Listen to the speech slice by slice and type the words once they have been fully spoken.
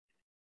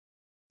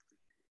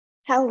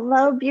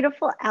Hello,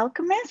 beautiful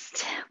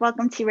alchemist.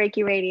 Welcome to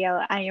Reiki Radio.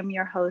 I am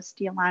your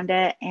host,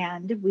 Yolanda,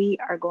 and we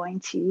are going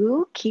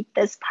to keep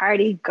this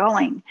party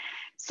going.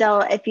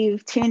 So, if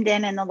you've tuned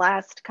in the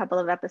last couple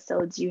of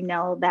episodes, you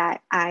know that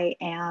I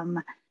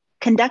am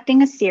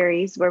conducting a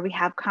series where we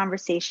have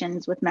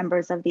conversations with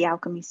members of the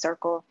Alchemy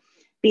Circle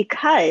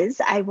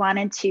because I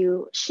wanted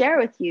to share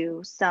with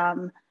you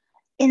some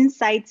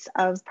insights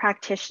of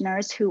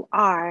practitioners who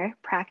are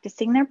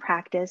practicing their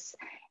practice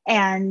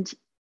and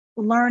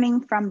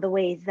learning from the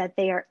ways that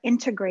they are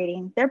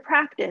integrating their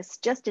practice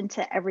just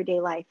into everyday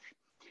life.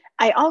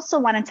 I also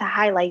wanted to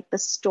highlight the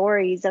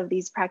stories of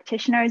these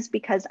practitioners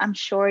because I'm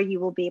sure you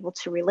will be able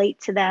to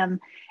relate to them.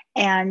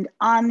 And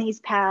on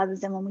these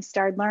paths, and when we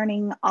start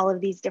learning all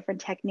of these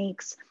different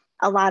techniques,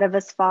 a lot of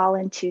us fall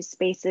into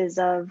spaces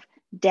of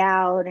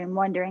doubt and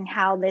wondering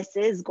how this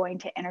is going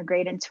to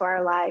integrate into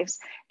our lives.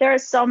 There are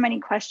so many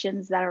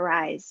questions that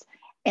arise.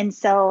 And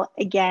so,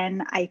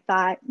 again, I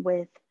thought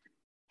with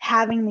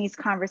having these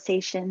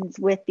conversations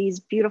with these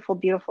beautiful,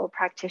 beautiful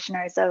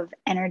practitioners of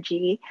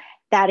energy,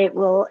 that it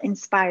will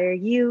inspire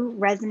you,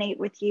 resonate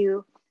with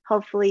you.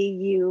 Hopefully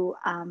you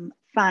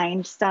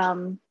find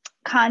some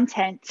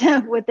content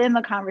within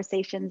the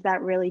conversations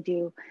that really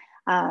do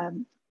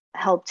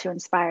help to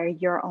inspire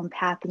your own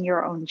path and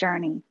your own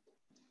journey.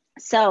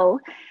 So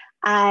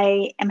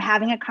I am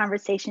having a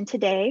conversation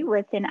today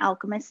with an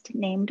alchemist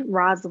named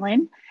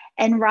Rosalyn.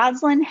 And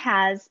Rosalyn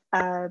has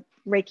a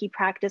Reiki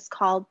practice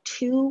called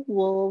Two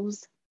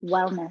Wolves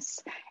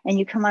Wellness. And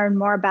you can learn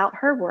more about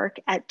her work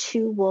at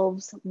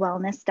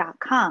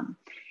twowolveswellness.com.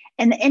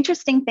 And the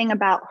interesting thing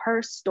about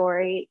her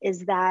story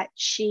is that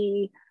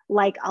she,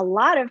 like a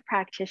lot of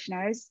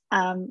practitioners,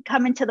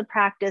 come into the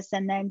practice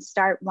and then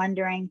start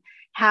wondering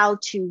how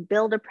to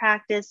build a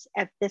practice,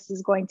 if this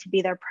is going to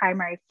be their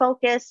primary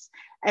focus,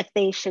 if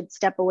they should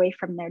step away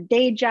from their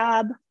day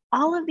job,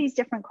 all of these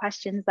different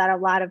questions that a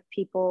lot of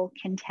people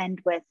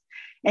contend with.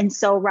 And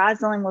so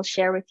Rosalyn will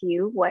share with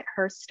you what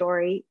her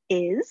story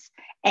is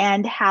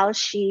and how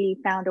she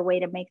found a way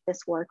to make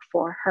this work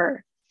for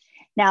her.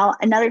 Now,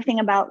 another thing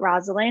about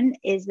Rosalyn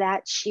is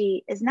that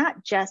she is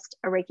not just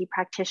a Reiki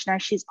practitioner,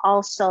 she's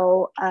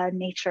also a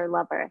nature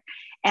lover.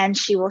 And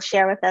she will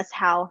share with us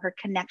how her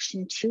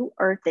connection to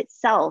Earth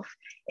itself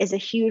is a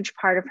huge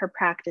part of her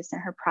practice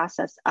and her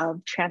process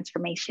of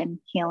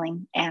transformation,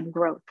 healing, and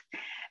growth.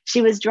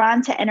 She was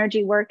drawn to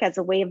energy work as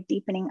a way of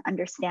deepening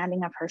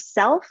understanding of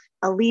herself,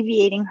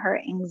 alleviating her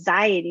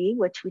anxiety,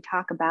 which we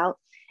talk about,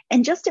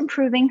 and just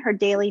improving her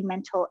daily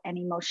mental and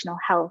emotional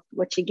health,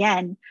 which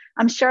again,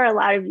 I'm sure a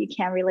lot of you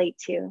can relate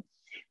to.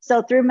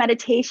 So through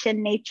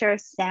meditation, nature,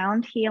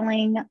 sound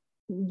healing,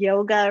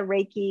 yoga,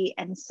 Reiki,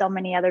 and so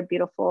many other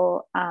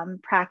beautiful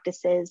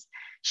practices,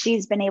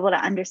 she's been able to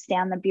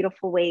understand the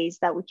beautiful ways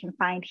that we can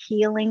find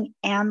healing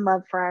and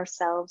love for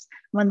ourselves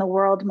when the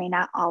world may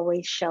not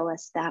always show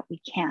us that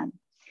we can.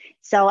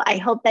 So I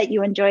hope that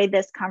you enjoyed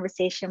this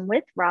conversation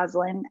with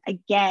Rosalyn.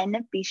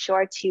 Again, be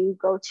sure to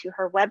go to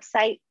her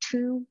website,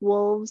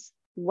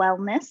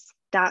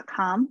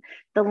 twowolveswellness.com.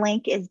 The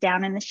link is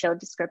down in the show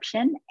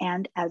description.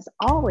 And as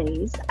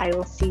always, I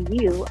will see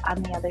you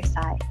on the other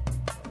side.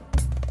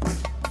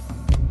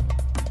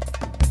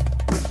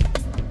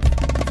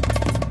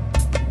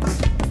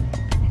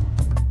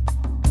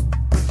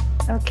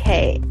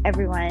 Okay,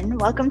 everyone,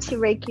 welcome to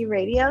Reiki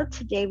Radio.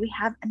 Today we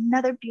have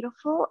another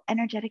beautiful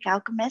energetic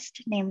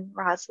alchemist named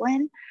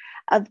Rosalyn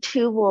of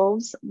Two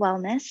Wolves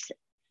Wellness.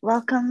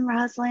 Welcome,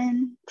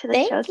 Rosalyn, to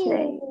the show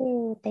today.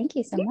 Thank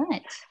you so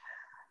much.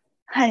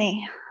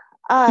 Honey,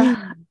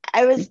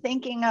 I was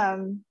thinking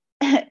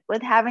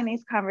with having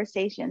these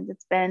conversations,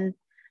 it's been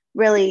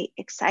really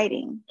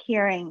exciting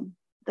hearing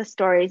the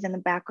stories and the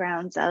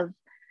backgrounds of,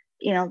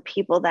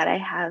 people that I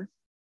have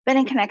been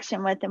in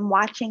connection with and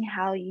watching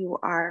how you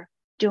are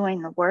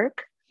doing the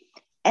work,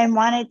 and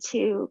wanted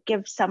to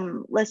give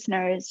some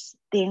listeners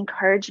the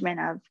encouragement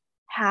of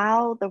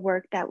how the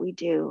work that we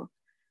do,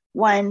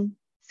 one,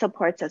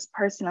 supports us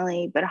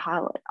personally, but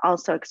how it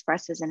also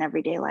expresses in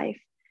everyday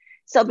life.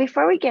 So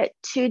before we get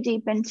too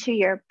deep into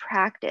your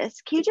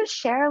practice, can you just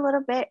share a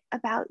little bit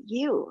about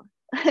you?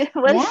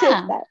 What is it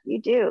that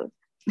you do?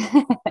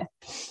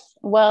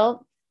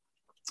 Well,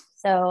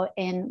 so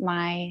in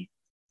my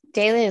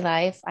daily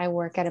life, I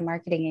work at a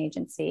marketing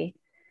agency,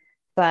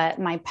 but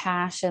my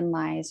passion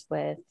lies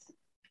with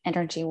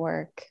energy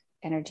work,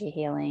 energy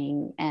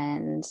healing.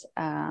 And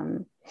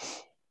so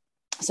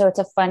it's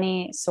a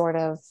funny sort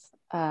of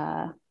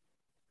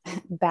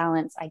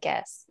balance, I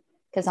guess,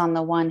 because on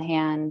the one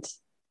hand,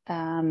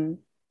 I'm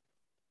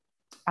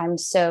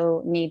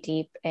so knee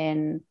deep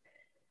in,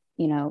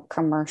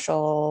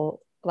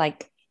 commercial,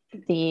 like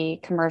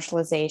the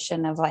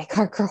commercialization of like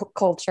our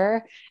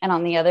culture. And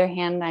on the other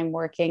hand, I'm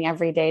working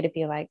every day to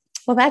be like,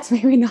 well, that's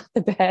maybe not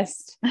the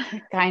best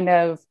kind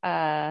of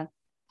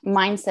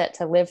mindset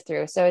to live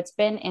through. So it's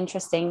been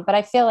interesting, but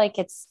I feel like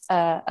it's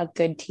a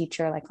good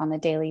teacher, like on a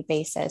daily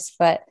basis.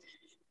 But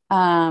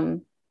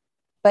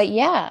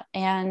yeah,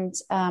 and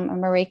I'm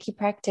a Reiki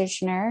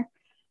practitioner.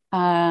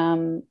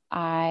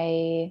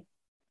 I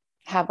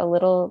have a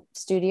little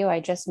studio. I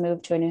just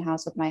moved to a new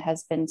house with my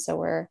husband, so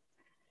we're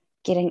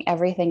getting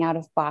everything out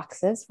of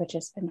boxes, which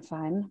has been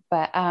fun.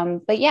 But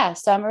yeah,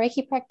 so I'm a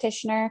Reiki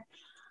practitioner,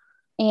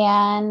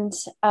 and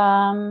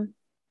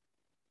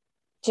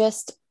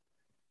just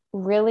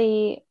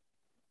really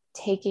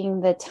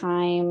taking the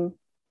time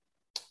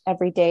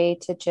every day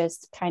to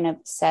just kind of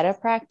set a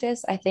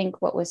practice. I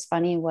think what was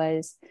funny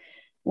was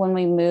when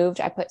we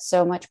moved, I put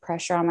so much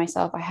pressure on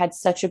myself. I had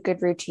such a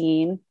good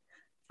routine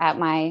at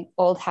my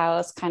old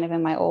house, kind of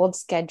in my old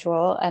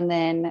schedule. And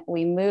then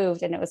we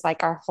moved, and it was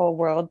like our whole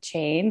world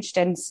changed.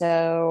 And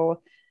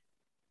so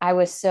I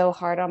was so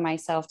hard on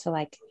myself to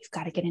like, you've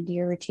got to get into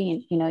your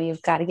routine. You know,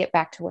 you've got to get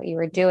back to what you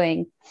were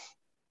doing.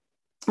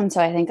 And so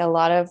I think a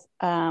lot of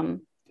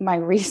my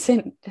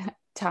recent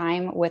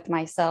time with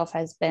myself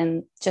has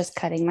been just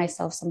cutting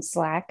myself some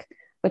slack,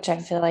 which I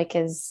feel like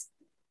is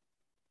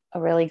a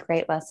really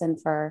great lesson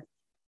for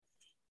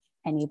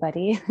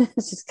anybody.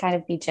 Just kind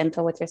of be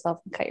gentle with yourself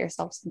and cut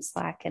yourself some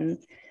slack. And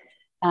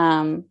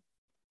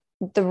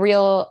the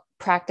real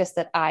practice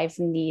that I've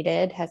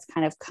needed has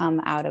kind of come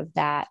out of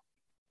that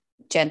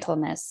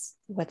gentleness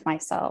with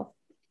myself,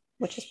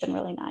 which has been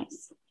really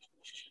nice.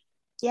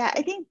 Yeah,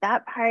 I think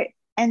that part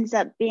ends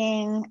up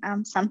being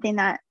something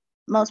that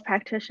most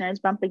practitioners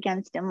bump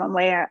against in one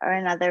way or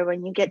another,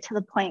 when you get to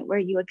the point where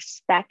you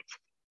expect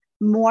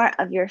more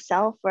of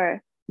yourself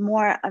or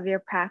more of your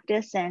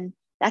practice, and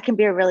that can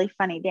be a really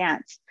funny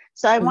dance.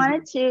 So I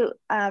wanted to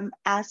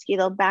ask you,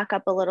 though, back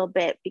up a little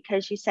bit,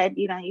 because you said,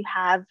 you know, you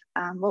have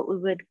what we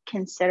would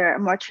consider a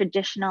more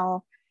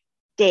traditional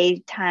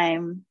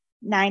daytime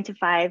 9 to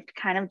 5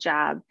 kind of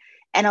job.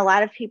 And a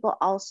lot of people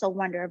also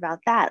wonder about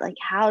that. Like,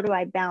 how do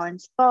I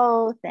balance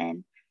both?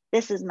 And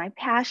this is my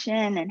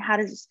passion, and how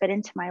does this fit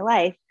into my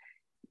life?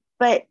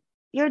 But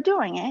you're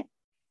doing it.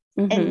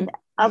 And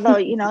although,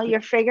 you know,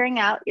 you're figuring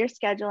out your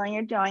schedule and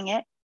you're doing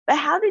it, but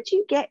how did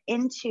you get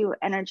into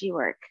energy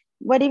work?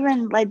 What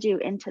even led you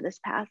into this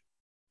path?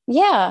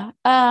 Yeah.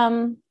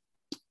 I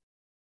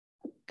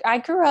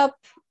grew up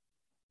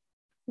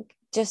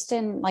just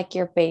in like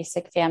your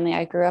basic family.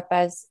 I grew up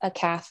as a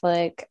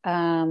Catholic.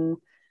 You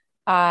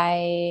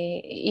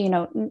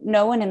know,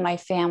 no one in my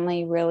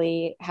family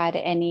really had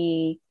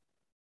any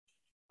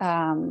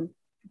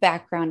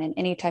background in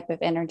any type of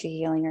energy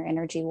healing or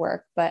energy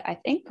work. But I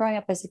think growing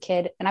up as a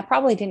kid, and I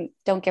probably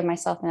don't give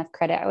myself enough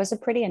credit, I was a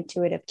pretty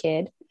intuitive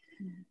kid.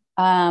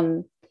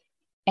 And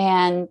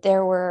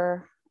there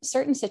were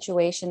certain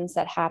situations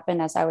that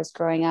happened as I was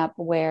growing up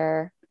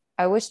where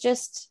I was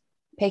just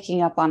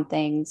picking up on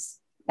things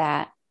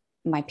that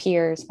my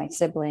peers, my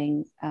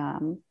sibling,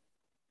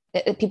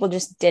 people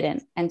just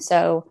didn't. And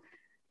so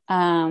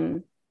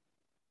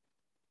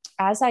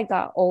as I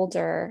got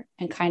older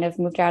and kind of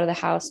moved out of the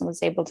house and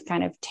was able to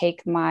kind of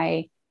take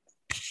my,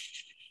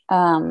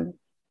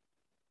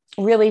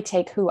 really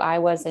take who I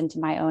was into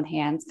my own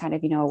hands, kind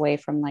of, you know, away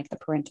from like the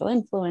parental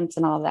influence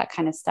and all of that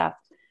kind of stuff,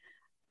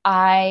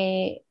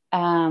 I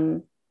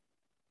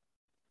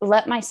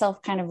let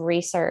myself kind of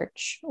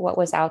research what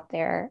was out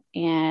there.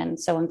 And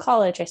so in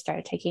college, I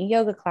started taking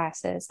yoga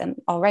classes, and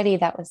already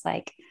that was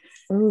like,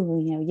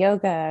 ooh, you know,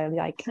 yoga,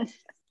 like,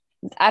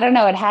 I don't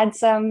know, it had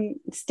some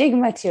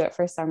stigma to it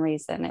for some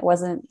reason. It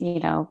wasn't, you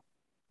know,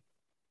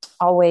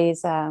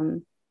 always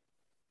an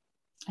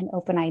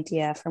open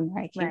idea from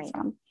where I came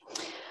from.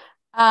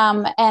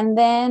 And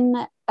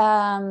then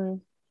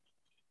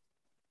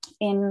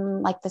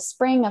in like the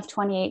spring of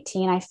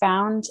 2018, I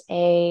found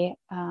a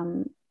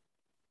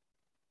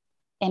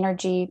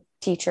energy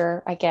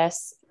teacher, I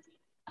guess,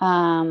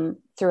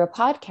 through a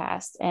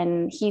podcast.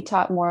 And he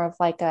taught more of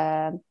like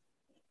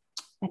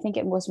I think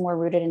it was more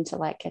rooted into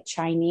like a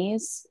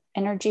Chinese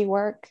energy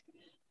work.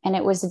 And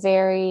it was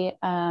very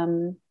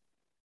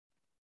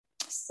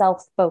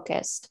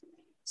self-focused.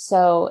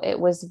 So it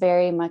was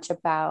very much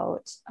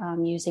about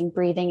using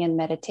breathing and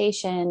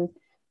meditation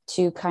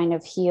to kind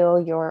of heal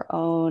your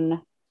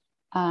own.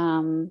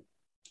 And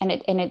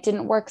it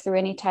didn't work through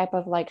any type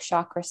of like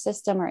chakra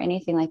system or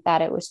anything like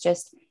that. It was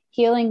just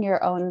healing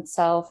your own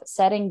self,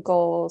 setting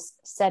goals,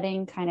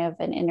 setting kind of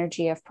an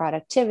energy of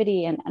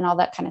productivity and all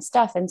that kind of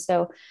stuff. And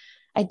so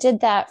I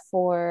did that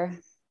for,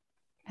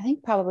 I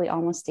think, probably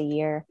almost a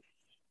year.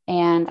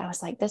 And I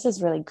was like, this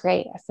is really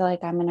great. I feel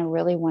like I'm in a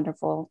really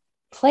wonderful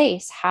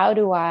place. How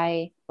do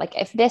I, like,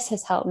 if this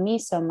has helped me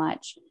so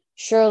much,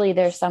 surely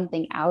there's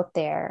something out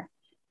there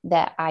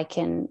that I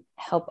can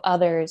help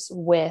others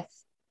with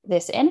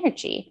this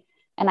energy.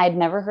 And I'd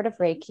never heard of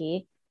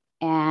Reiki.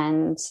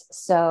 And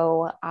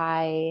so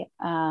I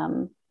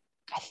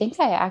think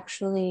I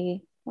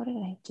actually, what did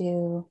I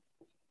do?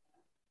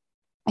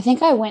 I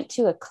think I went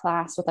to a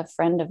class with a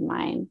friend of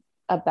mine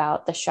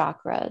about the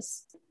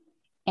chakras.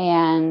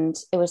 And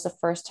it was the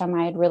first time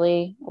I had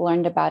really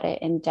learned about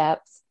it in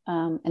depth.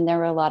 And there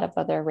were a lot of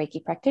other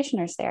Reiki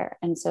practitioners there.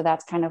 And so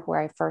that's kind of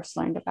where I first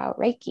learned about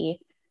Reiki.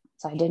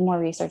 So I did more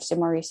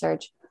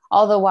research,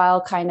 all the while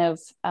kind of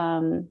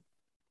not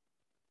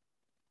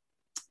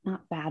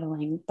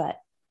battling, but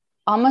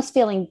almost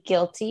feeling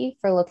guilty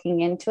for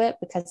looking into it,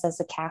 because as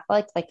a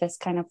Catholic, like, this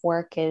kind of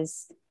work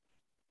is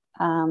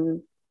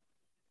not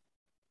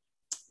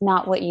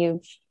what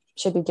you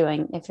should be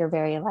doing if you're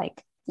very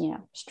like,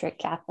 strict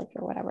Catholic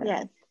or whatever.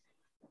 Yes.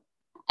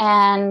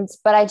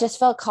 But I just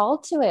felt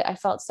called to it. I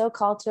felt so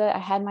called to it. I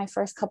had my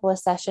first couple of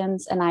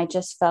sessions and I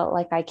just felt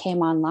like I came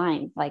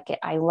online.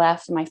 I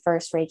left my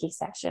first Reiki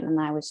session and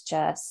I was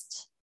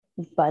just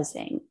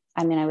buzzing.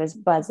 I mean, I was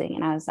buzzing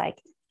and I was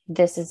like,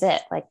 this is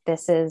it. Like,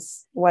 this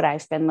is what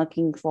I've been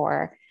looking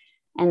for.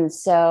 And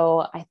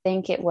so I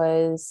think it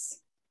was,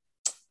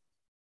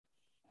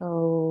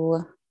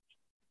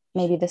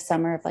 maybe the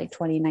summer of like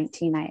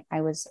 2019,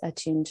 I was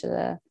attuned to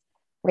the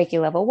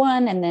Reiki level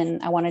 1. And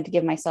then I wanted to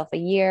give myself a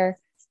year.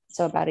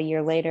 So about a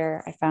year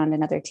later, I found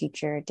another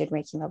teacher, did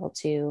Reiki level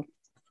 2.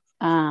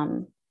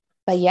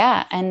 But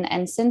yeah.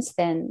 And since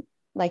then,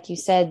 like you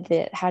said,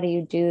 that how do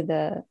you do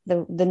the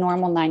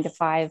normal 9 to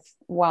 5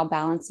 while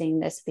balancing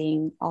this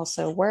being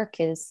also work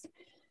is,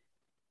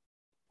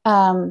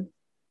 for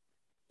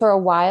a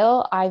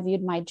while, I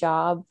viewed my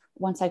job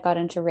once I got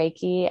into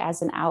Reiki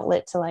as an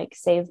outlet to like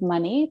save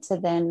money to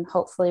then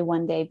hopefully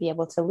one day be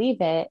able to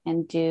leave it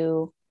and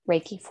do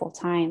Reiki full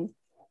time.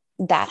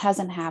 That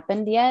hasn't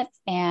happened yet.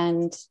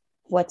 And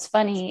what's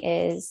funny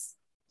is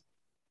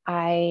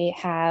I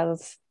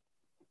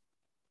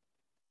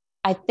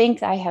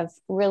think I have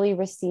really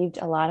received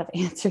a lot of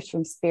answers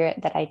from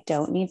spirit that I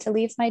don't need to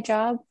leave my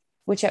job,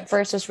 which at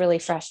first was really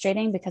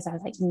frustrating because I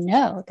was like,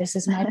 no, this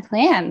is my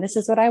plan. This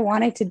is what I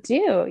wanted to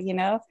do,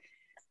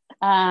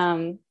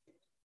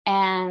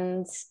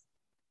 and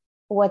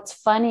what's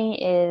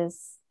funny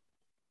is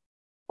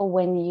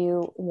when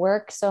you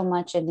work so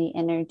much in the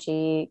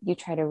energy, you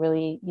try to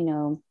really,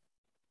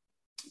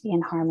 be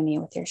in harmony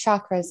with your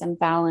chakras and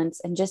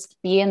balance and just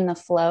be in the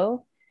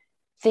flow.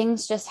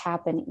 Things just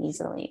happen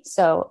easily.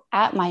 So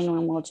at my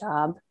normal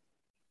job,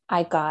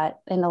 I got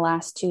in the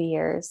last 2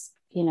 years,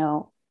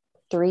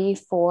 3,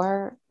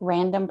 4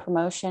 random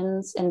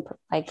promotions and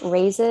like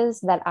raises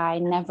that I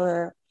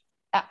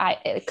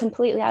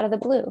completely out of the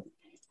blue.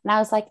 And I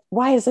was like,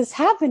 why is this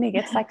happening?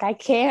 It's like, I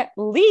can't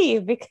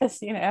leave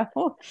because,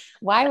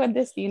 why would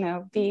this,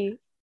 be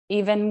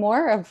even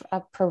more of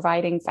a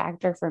providing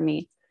factor for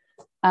me?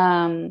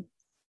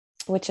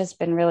 Which has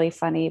been really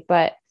funny,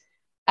 but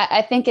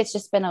I think it's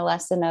just been a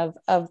lesson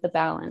of the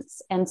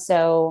balance. And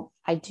so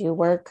I do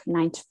work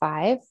 9 to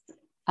 5.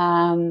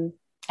 And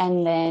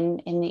then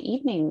in the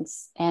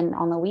evenings and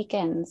on the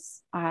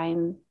weekends,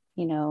 I'm,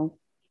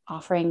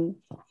 offering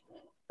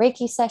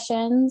Reiki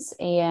sessions.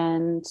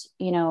 And,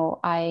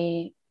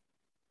 I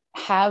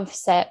have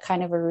set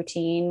kind of a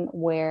routine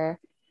where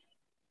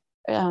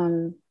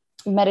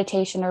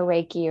meditation or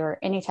Reiki or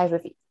any type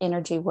of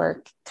energy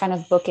work kind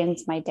of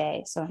bookends my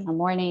day. So in the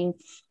morning,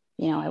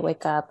 I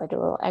wake up, I do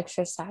a little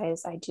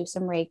exercise, I do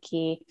some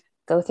Reiki,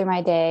 go through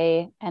my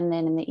day. And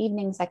then in the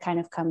evenings, I kind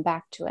of come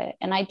back to it.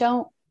 And I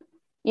don't,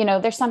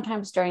 there's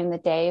sometimes during the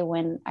day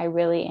when I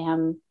really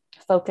am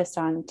focused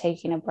on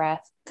taking a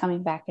breath,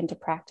 coming back into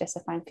practice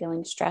if I'm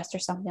feeling stressed or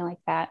something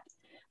like that.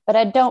 But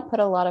I don't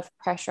put a lot of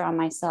pressure on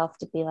myself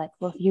to be like,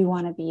 well, if you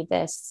want to be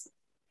this,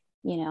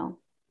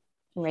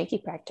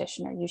 Reiki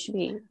practitioner, you should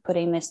be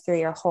putting this through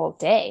your whole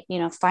day,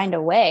 find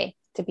a way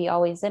to be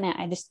always in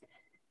it.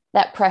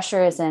 That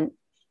pressure isn't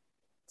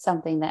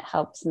something that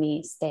helps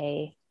me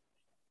stay,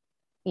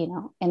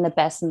 in the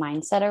best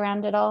mindset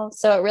around it all.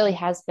 So it really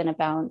has been a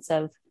balance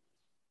of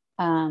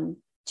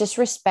just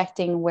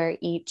respecting where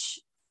each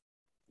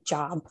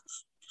job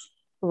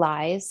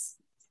lies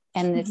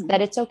and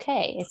that it's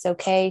okay. It's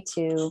okay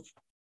to,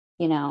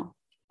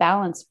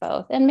 balance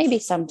both. And maybe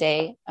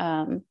someday,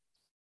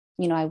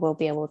 I will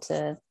be able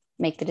to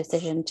make the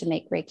decision to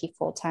make Reiki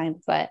full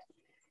time. But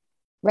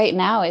right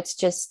now it's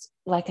just,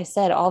 like I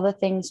said, all the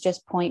things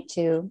just point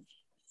to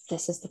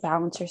this is the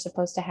balance you're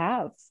supposed to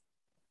have.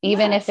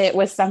 Even if it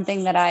was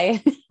something that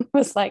I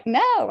was like, no,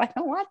 I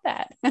don't want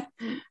that.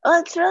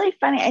 Well, it's really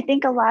funny. I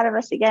think a lot of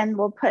us, again,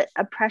 will put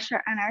a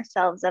pressure on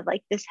ourselves of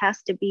like, this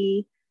has to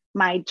be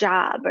my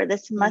job, or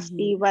this must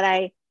be what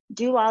I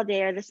do all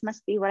day, or this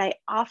must be what I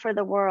offer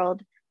the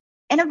world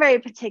in a very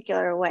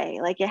particular way.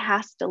 Like it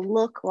has to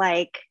look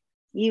like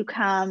you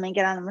come and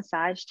get on the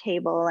massage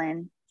table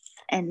and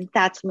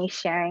that's me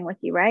sharing with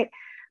you, right?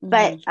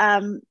 But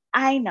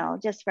I know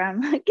just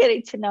from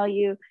getting to know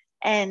you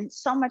and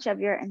so much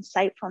of your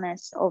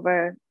insightfulness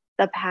over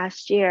the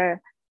past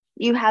year,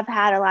 you have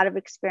had a lot of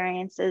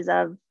experiences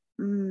of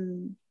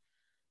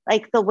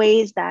like the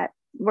ways that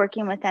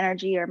working with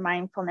energy or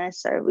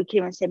mindfulness, or we can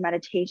even say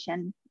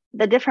meditation,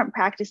 the different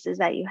practices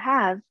that you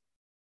have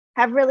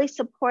really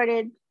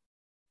supported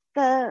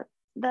the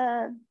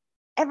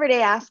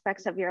everyday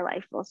aspects of your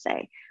life, we'll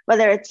say,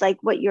 whether it's like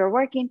what you're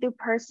working through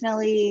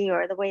personally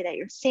or the way that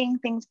you're seeing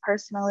things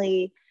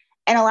personally.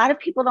 And a lot of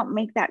people don't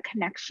make that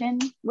connection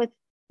with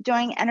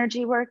doing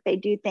energy work. They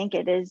do think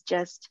it is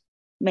just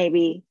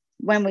maybe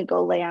when we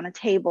go lay on a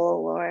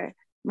table or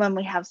when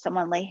we have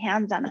someone lay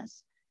hands on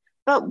us.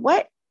 But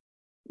what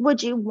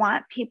would you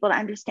want people to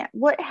understand?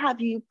 What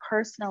have you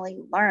personally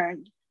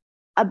learned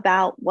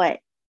about what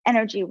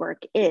energy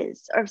work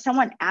is? Or if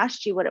someone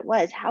asked you what it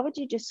was, how would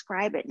you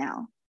describe it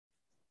now?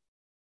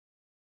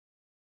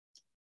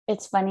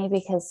 It's funny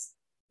because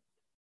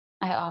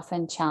I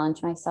often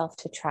challenge myself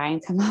to try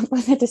and come up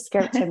with a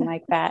description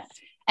like that.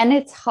 And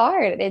it's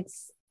hard.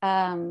 It's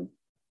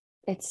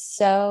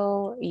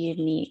so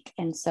unique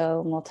and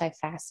so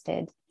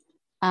multifaceted.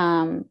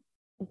 Um,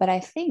 but I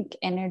think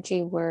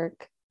energy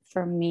work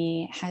for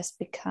me has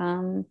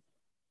become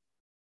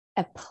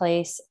a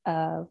place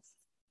of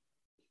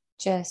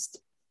just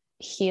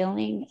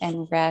healing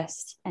and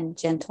rest and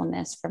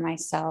gentleness for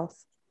myself.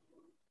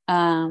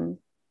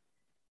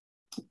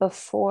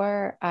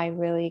 Before I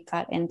really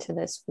got into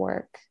this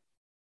work,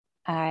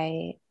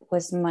 I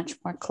was much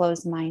more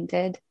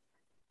closed-minded.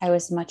 I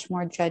was much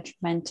more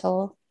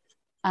judgmental.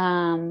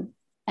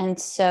 And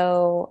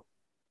so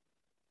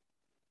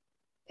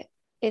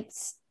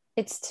it's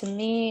to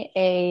me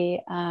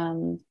a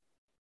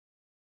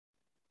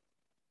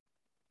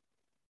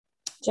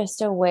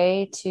just a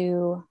way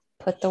to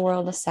put the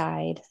world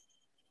aside,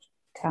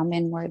 come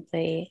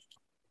inwardly,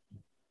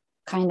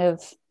 kind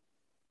of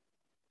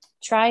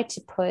try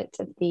to put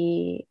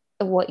the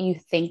what you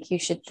think you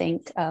should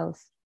think of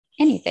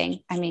anything.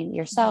 I mean,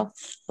 yourself,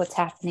 what's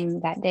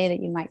happening that day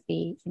that you might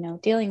be,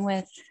 dealing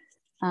with,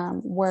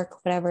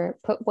 work, whatever.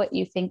 Put what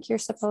you think you're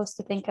supposed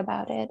to think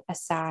about it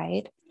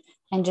aside,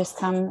 and just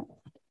come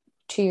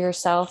to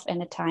yourself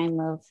in a time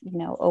of,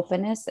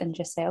 openness, and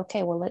just say,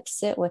 okay, well, let's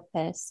sit with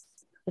this.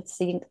 Let's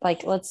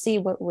see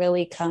what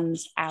really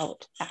comes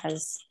out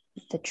as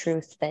the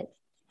truth that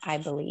I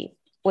believe,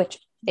 which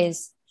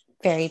is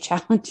very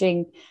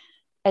challenging,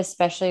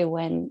 especially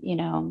when,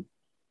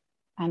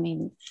 I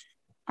mean,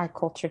 our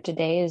culture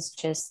today is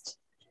just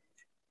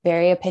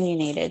very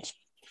opinionated.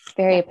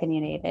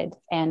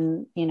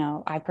 And,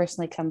 I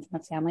personally come from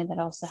a family that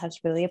also has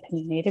really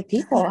opinionated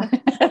people.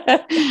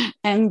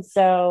 And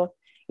so,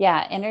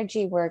 yeah,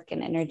 energy work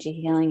and energy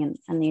healing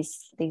and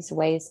these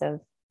ways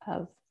of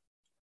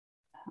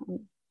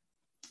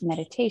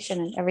meditation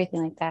and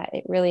everything like that,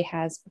 it really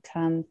has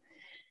become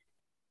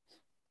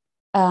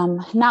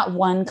not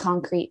one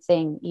concrete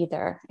thing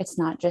either. It's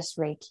not just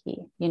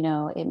Reiki,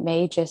 it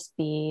may just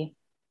be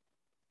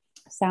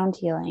sound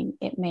healing.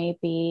 It may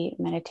be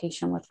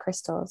meditation with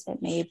crystals.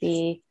 It may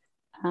be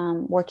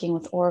working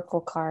with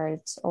oracle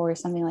cards or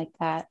something like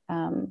that.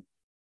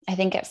 I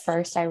think at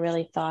first I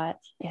really thought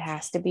it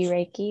has to be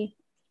Reiki.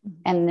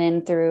 And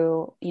then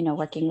through,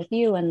 working with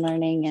you and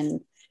learning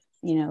and,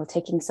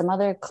 taking some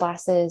other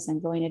classes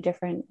and going to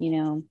different,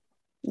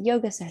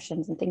 yoga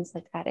sessions and things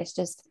like that, it's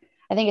just,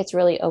 I think it's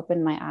really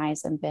opened my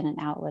eyes and been an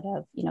outlet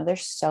of,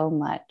 there's so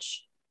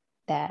much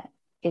that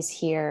is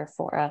here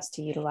for us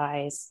to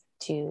utilize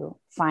to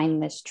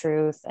find this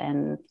truth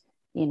and,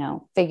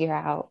 figure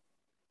out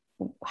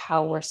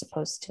how we're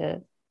supposed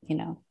to,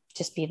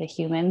 just be the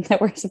human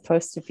that we're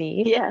supposed to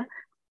be. Yeah.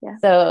 Yeah.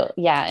 So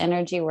yeah,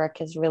 energy work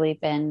has really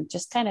been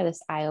just kind of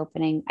this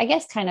eye-opening, I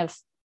guess, kind of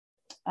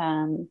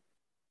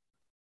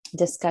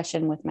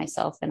discussion with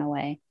myself in a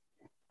way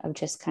of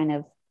just kind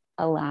of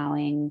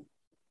allowing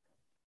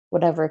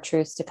whatever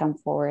truths to come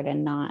forward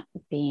and not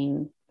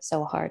being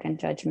so hard and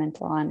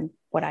judgmental on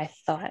what I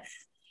thought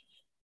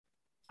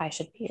I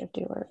should be or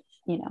do, or,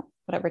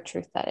 whatever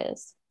truth that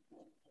is.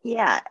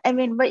 Yeah. I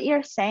mean, what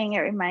you're saying, it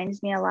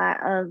reminds me a lot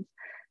of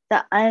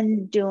the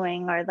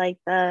undoing or like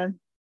the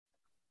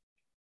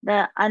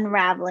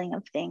unraveling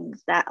of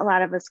things that a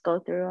lot of us go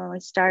through when we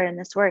start in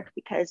this work,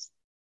 because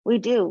we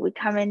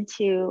come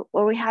into,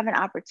 or we have an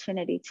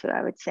opportunity to,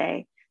 I would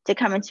say, to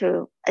come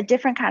into a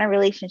different kind of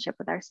relationship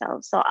with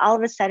ourselves. So all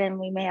of a sudden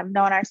we may have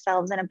known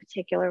ourselves in a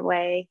particular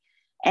way,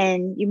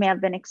 and you may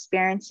have been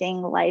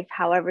experiencing life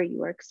however you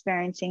were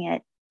experiencing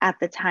it at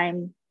the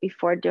time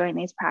before doing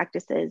these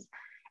practices.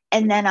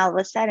 And then all of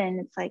a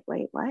sudden it's like,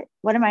 wait,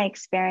 what am I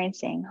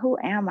experiencing? Who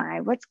am I?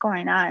 What's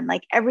going on?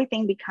 Like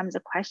everything becomes a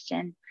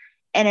question.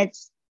 And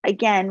it's,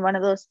 again, one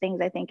of those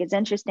things I think is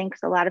interesting,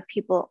 because a lot of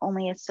people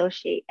only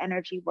associate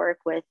energy work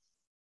with,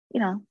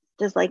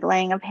 just like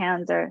laying of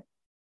hands or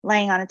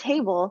laying on a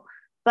table.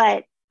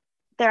 But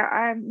there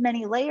are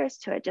many layers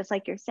to it. Just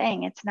like you're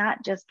saying, it's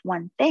not just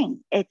one thing.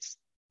 It's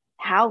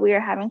how we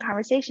are having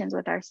conversations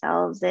with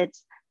ourselves.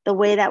 It's the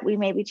way that we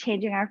may be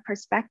changing our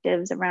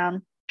perspectives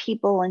around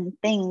people and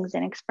things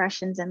and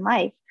expressions in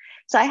life.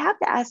 So I have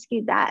to ask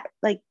you that,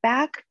 like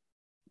back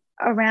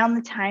around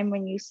the time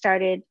when you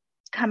started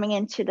coming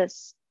into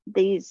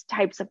these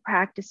types of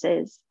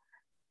practices,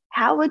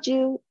 how would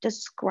you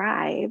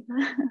describe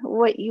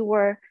what you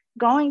were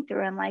going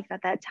through in life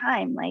at that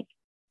time? Like,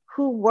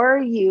 who were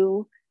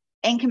you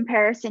in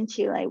comparison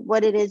to like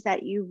what it is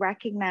that you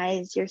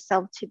recognize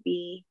yourself to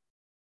be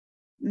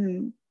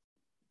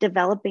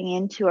developing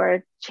into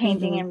or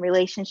changing in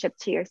relationship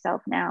to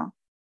yourself now?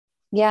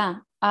 Yeah,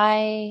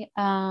 I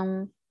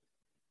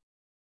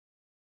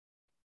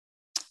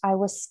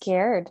was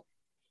scared.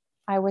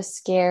 I was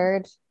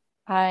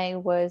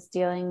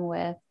dealing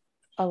with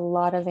a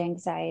lot of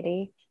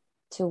anxiety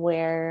to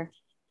where,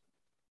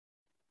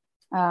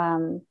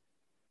 I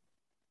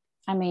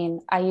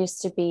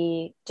used to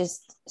be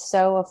just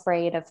so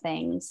afraid of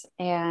things.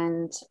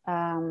 And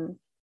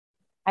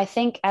I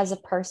think as a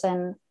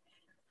person,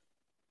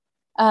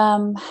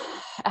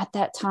 at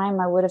that time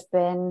I would have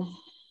been,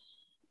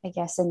 I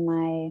guess, in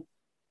my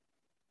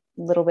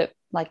little bit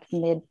like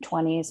mid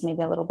 20s,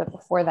 maybe a little bit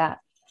before that.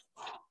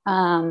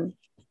 And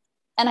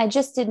I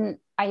just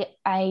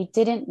I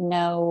didn't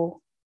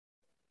know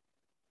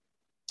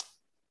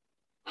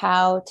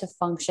how to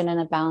function in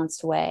a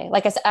balanced way.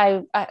 Like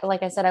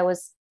like I said, I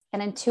was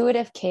an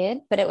intuitive kid,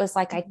 but it was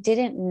like, I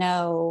didn't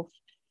know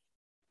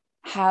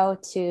how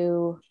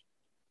to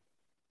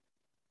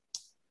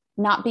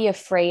not be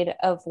afraid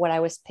of what I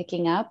was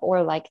picking up,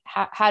 or like,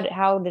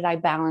 how did I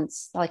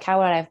balance, like, how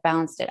would I have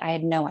balanced it? I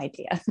had no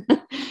idea.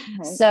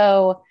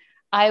 So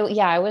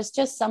I was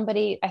just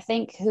somebody, I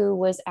think, who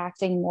was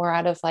acting more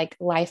out of like,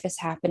 life is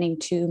happening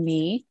to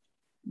me,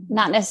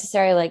 not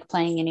necessarily like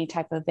playing any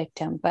type of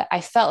victim, but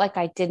I felt like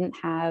I didn't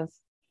have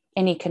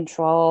any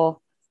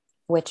control,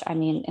 which, I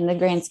mean, in the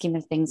grand scheme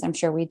of things, I'm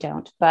sure we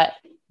don't, but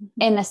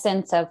in the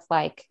sense of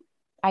like,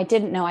 I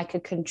didn't know I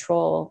could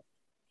control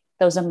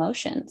those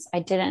emotions. I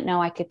didn't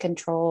know I could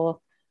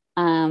control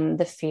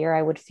the fear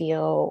I would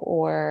feel,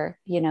 or,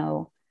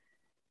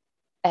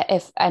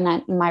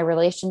 my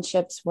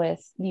relationships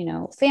with,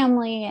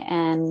 family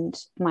and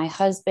my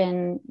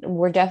husband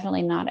were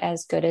definitely not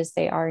as good as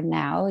they are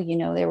now.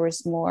 There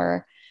was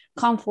more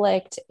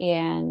conflict,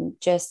 and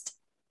just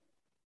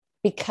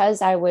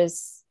because I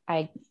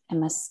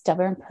am a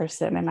stubborn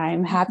person, and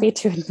I'm happy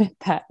to admit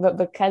that, but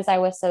because I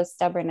was so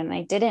stubborn and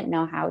I didn't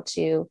know how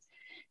to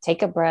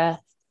take a breath,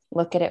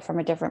 look at it from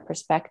a different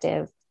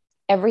perspective,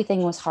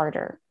 everything was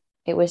harder.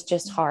 It was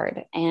just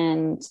hard.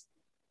 And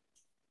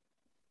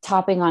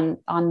topping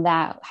on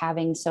that,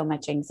 having so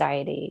much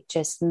anxiety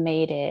just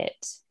made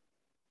it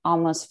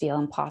almost feel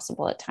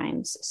impossible at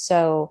times.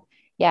 So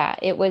yeah,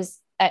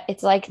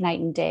 it's like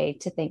night and day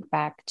to think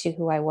back to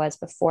who I was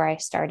before I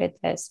started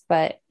this.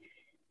 But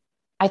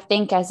I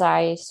think as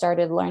I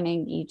started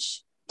learning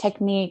each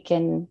technique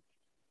and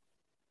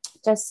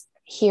just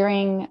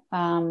hearing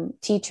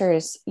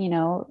teachers,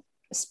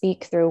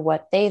 speak through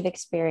what they've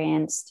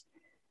experienced,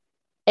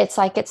 it's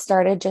like it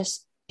started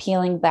just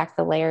peeling back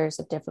the layers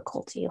of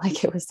difficulty.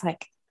 Like, it was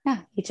like, yeah,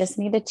 you just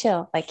need to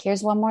chill. Like,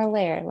 here's one more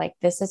layer. Like,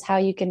 this is how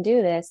you can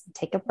do this.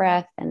 Take a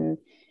breath and,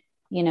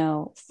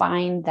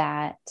 find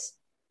that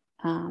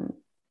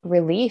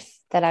relief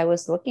that I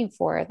was looking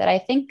for, that I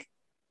think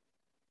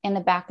in the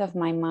back of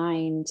my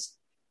mind,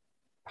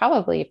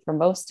 probably for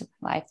most of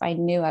my life, I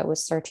knew I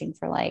was searching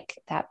for, like,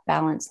 that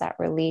balance, that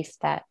relief,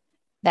 that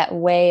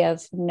way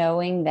of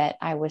knowing that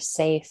I was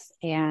safe,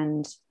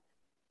 and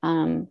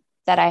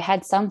that I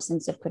had some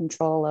sense of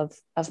control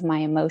of my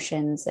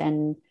emotions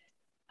and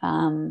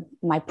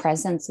my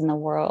presence in the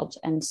world.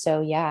 And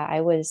so, yeah,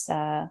 I was,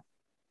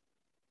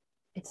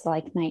 it's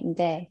like night and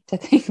day to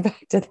think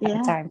back to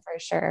that time, for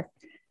sure.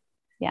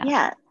 Yeah.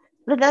 Yeah.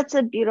 But that's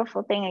a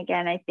beautiful thing.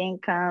 Again, I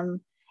think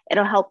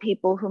it'll help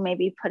people who may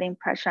be putting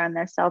pressure on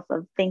themselves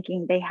of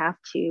thinking they have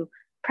to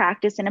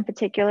practice in a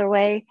particular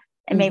way,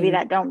 and maybe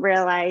that don't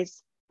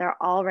realize they're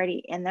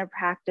already in their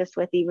practice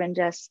with even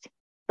just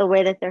the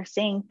way that they're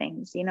seeing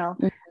things,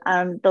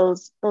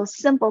 those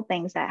simple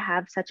things that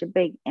have such a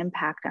big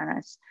impact on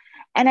us.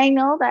 And I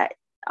know that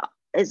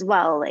as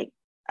well, like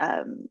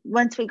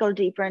once we go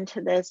deeper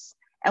into this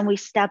and we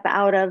step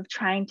out of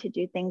trying to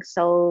do things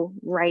so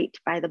right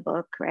by the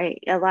book,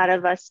 right? A lot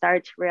of us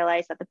start to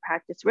realize that the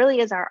practice really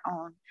is our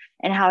own,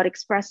 and how it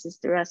expresses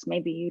through us may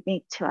be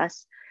unique to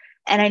us.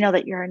 And I know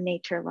that you're a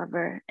nature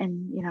lover,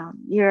 and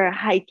you're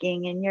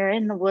hiking and you're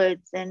in the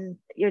woods and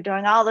you're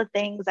doing all the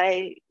things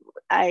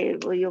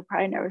well, you'll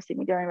probably never see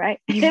me doing, right?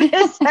 It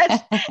is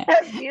such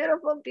a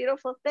beautiful,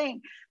 beautiful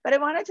thing. But I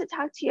wanted to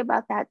talk to you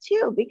about that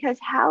too, because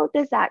how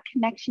does that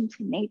connection to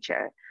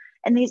nature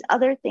and these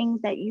other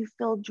things that you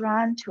feel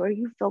drawn to or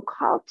you feel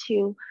called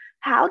to,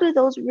 how do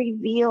those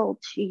reveal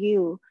to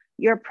you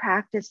your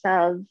practice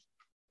of,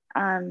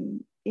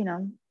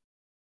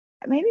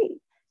 maybe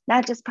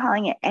not just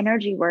calling it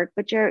energy work,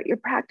 but your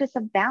practice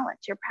of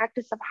balance, your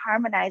practice of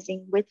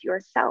harmonizing with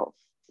yourself?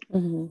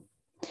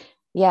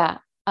 Yeah.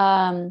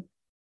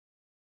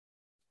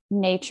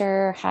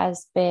 Nature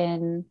has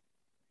been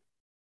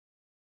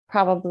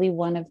probably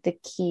one of the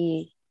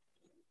key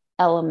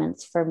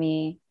elements for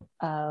me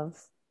of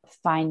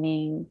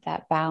finding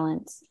that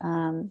balance.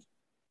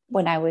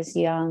 When I was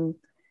young,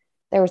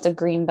 there was a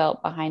green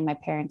belt behind my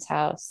parents'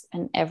 house,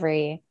 and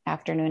every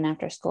afternoon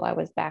after school, I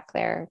was back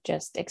there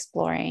just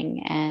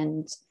exploring.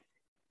 And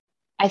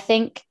I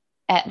think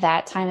at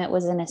that time it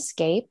was an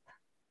escape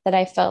that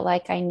I felt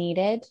like I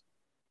needed.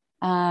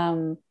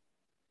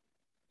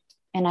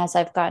 And as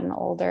I've gotten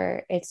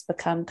older, it's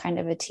become kind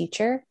of a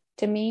teacher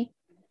to me.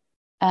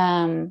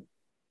 The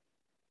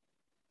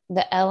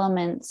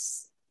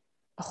elements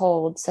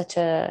hold such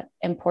a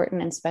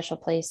important and special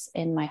place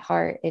in my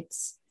heart.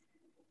 It's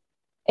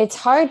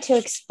hard to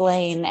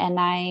explain, and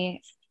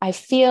I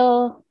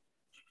feel,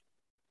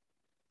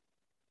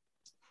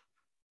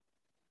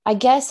 I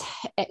guess,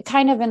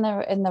 kind of in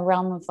the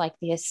realm of like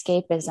the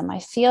escapism. I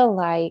feel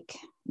like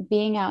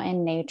being out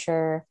in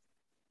nature,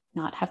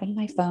 not having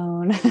my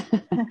phone,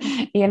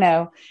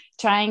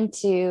 trying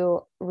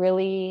to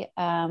really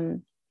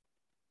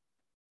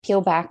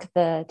peel back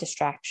the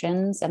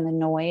distractions and the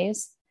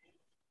noise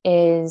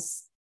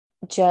is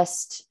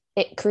just,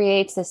 it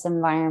creates this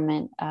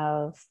environment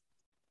of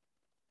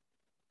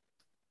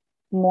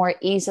more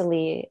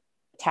easily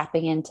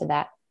tapping into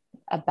that,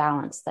 a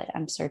balance that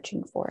I'm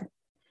searching for.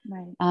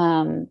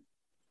 Right.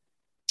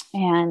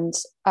 And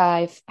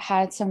I've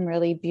had some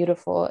really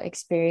beautiful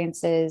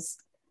experiences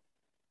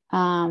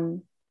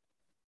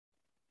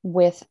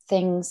with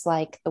things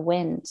like the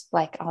wind.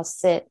 Like I'll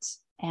sit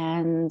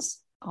and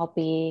I'll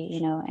be,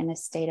 in a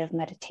state of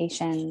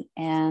meditation,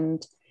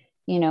 and,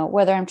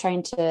 whether I'm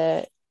trying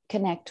to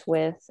connect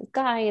with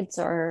guides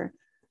or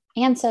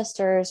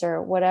ancestors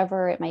or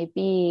whatever it might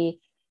be,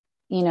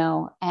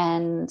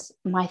 and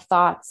my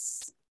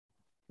thoughts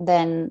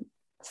then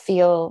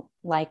feel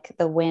like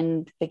the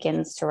wind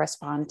begins to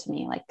respond to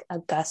me, like a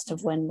gust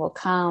of wind will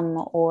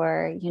come,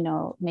 or,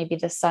 maybe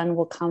the sun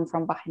will come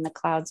from behind the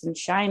clouds and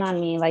shine on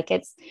me. Like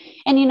and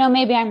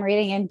maybe I'm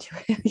reading into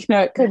it,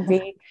 it could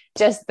be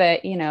just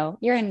that,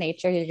 you're in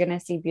nature, you're going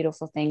to see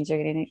beautiful things,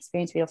 you're going to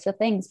experience beautiful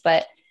things.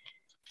 But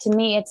to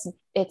me,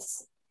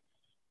 it's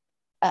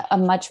a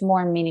much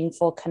more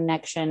meaningful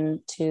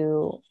connection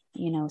to,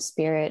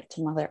 spirit,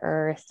 to Mother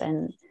Earth.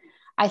 And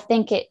I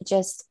think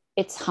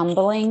it's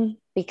humbling,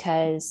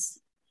 because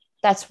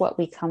that's what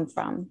we come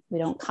from. We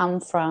don't come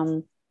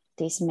from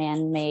these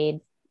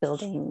man-made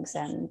buildings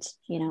and,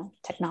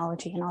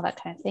 technology and all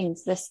that kind of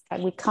things.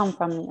 We come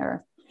from the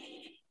earth.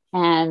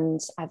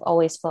 And I've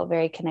always felt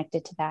very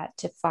connected to that,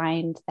 to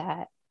find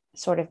that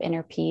sort of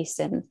inner peace.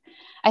 And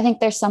I think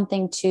there's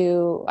something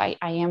to, I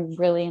am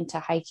really into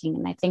hiking.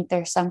 And I think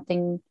there's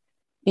something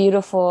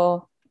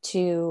beautiful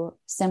to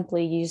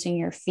simply using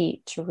your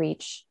feet to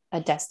reach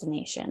a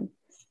destination.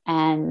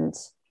 And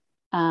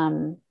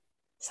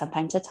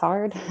sometimes it's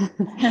hard.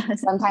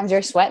 Sometimes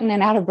you're sweating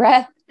and out of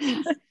breath,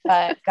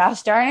 but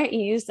gosh darn it, you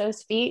use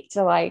those feet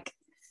to like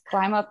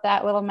climb up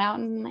that little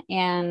mountain.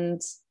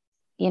 And,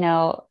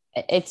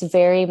 it's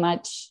very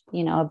much,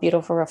 a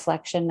beautiful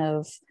reflection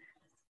of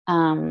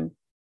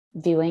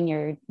viewing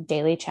your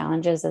daily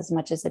challenges as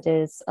much as it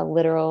is a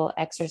literal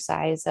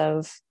exercise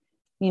of,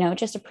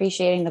 just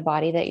appreciating the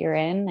body that you're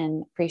in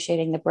and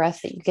appreciating the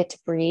breath that you get to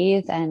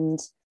breathe. And,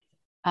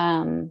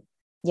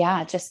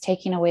 just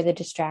taking away the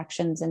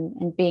distractions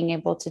and being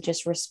able to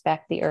just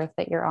respect the earth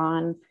that you're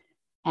on.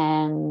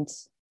 And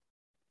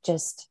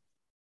just,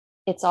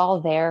 it's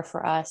all there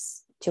for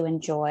us to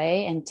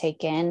enjoy and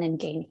take in and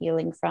gain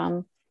healing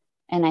from.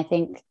 And I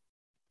think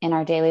in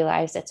our daily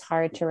lives, it's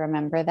hard to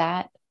remember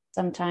that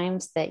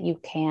sometimes, that you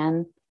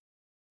can,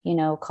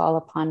 call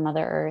upon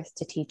Mother Earth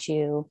to teach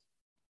you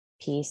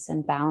peace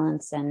and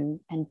balance and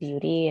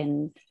beauty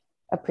and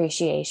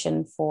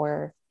appreciation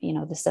for,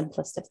 the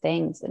simplest of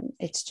things. And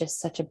it's just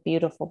such a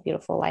beautiful,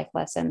 beautiful life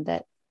lesson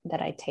that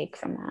I take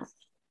from that.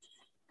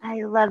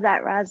 I love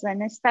that,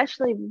 Rosalyn,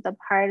 especially the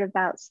part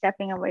about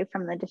stepping away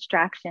from the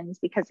distractions,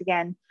 because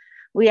again,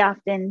 we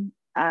often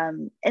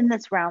in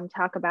this realm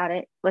talk about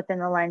it within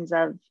the lens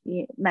of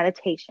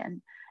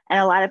meditation. And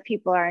a lot of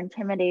people are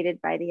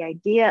intimidated by the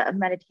idea of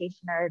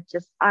meditation, or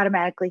just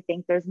automatically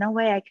think there's no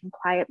way I can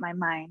quiet my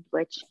mind,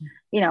 which,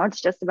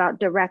 it's just about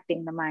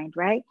directing the mind,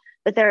 right?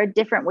 But there are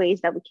different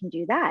ways that we can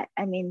do that.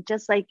 I mean,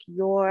 just like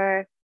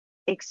your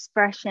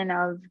expression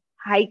of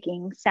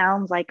hiking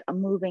sounds like a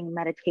moving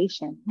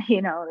meditation,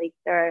 like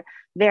there are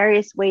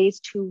various ways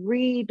to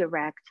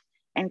redirect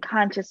and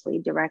consciously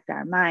direct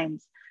our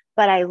minds.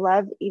 But I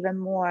love even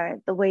more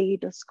the way you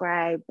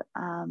describe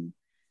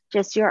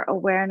just your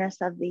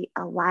awareness of the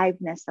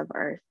aliveness of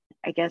Earth.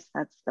 I guess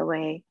that's the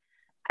way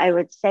I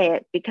would say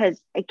it,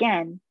 because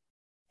again,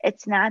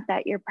 it's not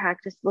that your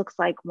practice looks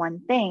like one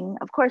thing.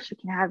 Of course, you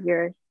can have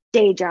your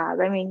day job.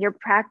 I mean, you're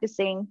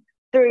practicing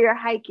through your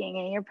hiking,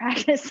 and you're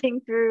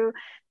practicing through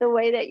the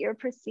way that you're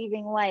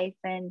perceiving life,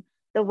 and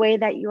the way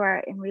that you are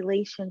in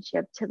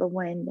relationship to the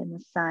wind and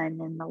the sun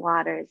and the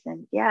waters.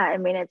 And I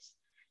mean,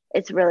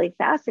 it's really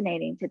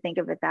fascinating to think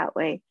of it that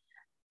way.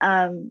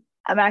 I'm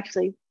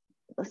actually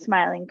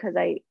smiling because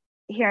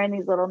hearing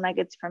these little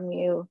nuggets from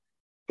you,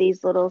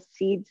 these little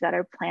seeds that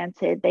are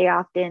planted, they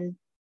often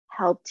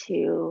help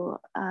to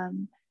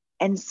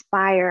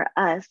inspire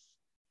us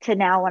to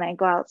now, when I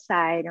go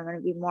outside, I'm going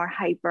to be more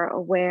hyper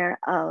aware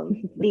of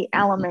the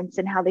elements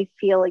and how they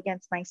feel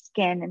against my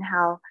skin and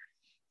how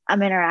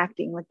I'm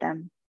interacting with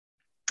them,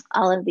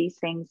 all of these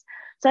things.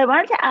 So I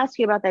wanted to ask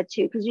you about that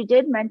too, because you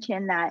did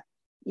mention that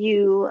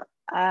you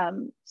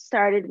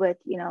started with,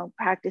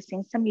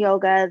 practicing some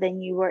yoga,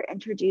 then you were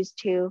introduced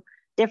to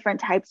different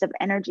types of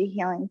energy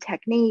healing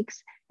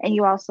techniques. And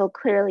you also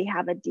clearly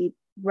have a deep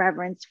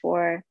reverence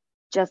for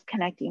just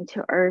connecting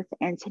to earth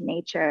and to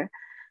nature.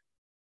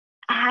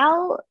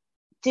 How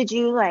did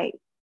you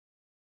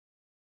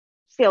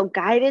feel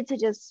guided to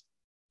just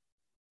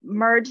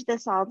merge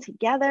this all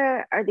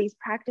together? Are these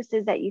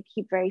practices that you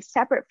keep very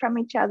separate from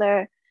each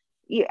other?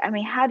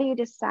 How do you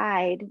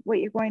decide what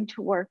you're going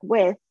to work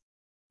with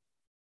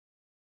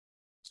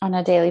on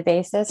a daily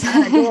basis?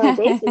 On a daily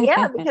basis,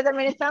 yeah, because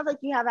it sounds like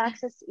you have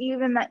access. You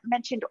even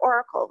mentioned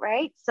Oracle,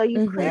 right? So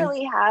you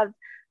clearly have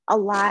a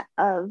lot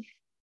of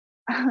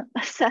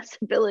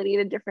accessibility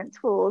to different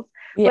tools,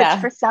 which Yeah.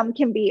 for some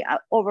can be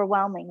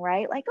overwhelming,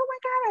 right? Like, oh my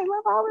God, I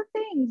love all the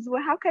things.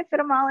 Well, how can I fit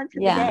them all into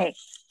the Yeah. day?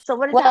 So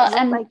what does that Well, look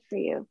and like for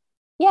you?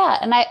 yeah,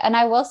 and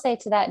I will say,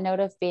 to that note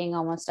of being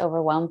almost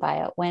overwhelmed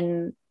by it,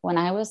 when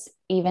I was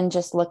even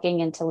just looking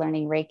into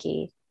learning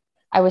Reiki,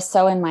 I was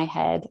so in my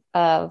head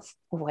of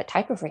what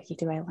type of Reiki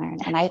do I learn?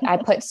 And I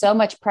put so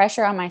much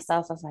pressure on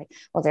myself of like,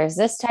 well, there's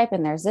this type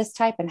and there's this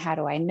type, and how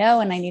do I know?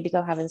 And I need to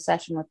go have a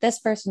session with this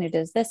person who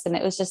does this. And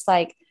it was just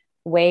like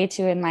way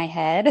too in my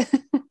head.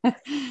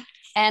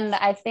 And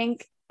I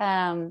think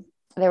there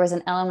was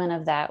an element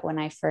of that when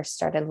I first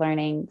started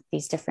learning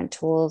these different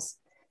tools,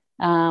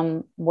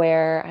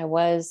 where I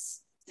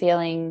was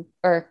feeling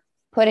or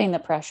putting the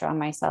pressure on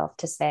myself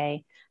to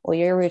say, well,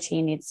 your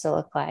routine needs to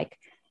look like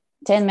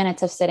 10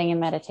 minutes of sitting in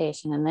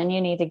meditation. And then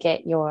you need to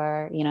get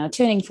your,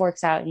 tuning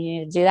forks out, and you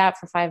need to do that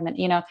for 5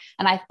 minutes,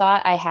 and I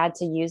thought I had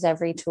to use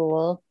every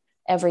tool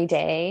every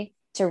day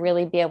to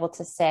really be able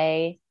to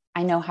say,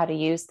 I know how to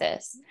use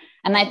this.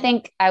 And I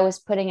think I was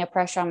putting a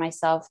pressure on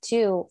myself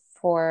too,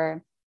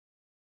 for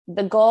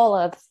the goal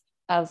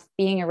of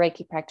being a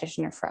Reiki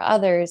practitioner for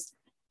others.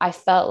 I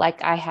felt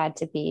like I had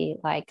to be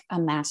like a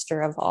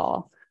master of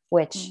all,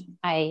 which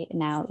I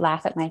now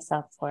laugh at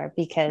myself for,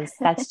 because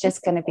that's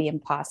just going to be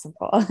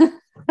impossible.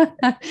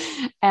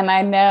 And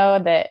I know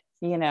that,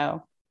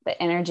 the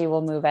energy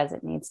will move as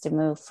it needs to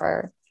move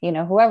for,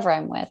 whoever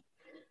I'm with.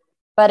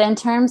 But in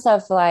terms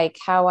of like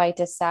how I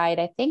decide,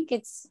 I think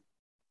it's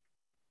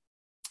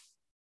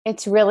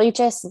really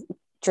just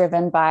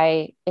driven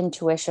by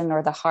intuition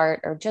or the heart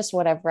or just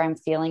whatever I'm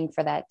feeling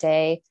for that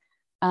day.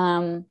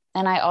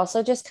 And I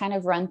also just kind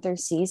of run through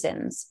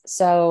seasons.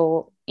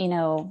 So,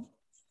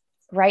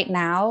 right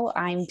now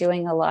I'm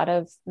doing a lot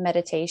of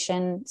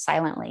meditation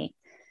silently.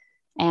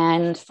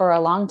 And for a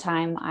long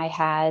time, I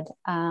had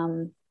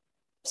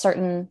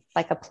certain,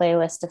 like a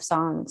playlist of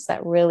songs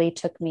that really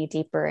took me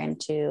deeper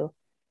into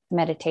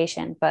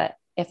meditation. But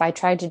if I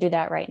tried to do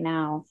that right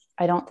now,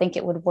 I don't think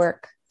it would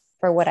work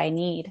for what I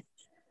need.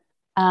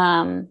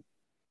 And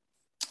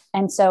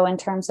so in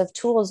terms of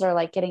tools or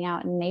like getting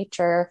out in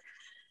nature,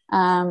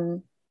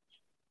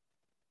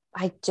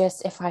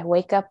 if I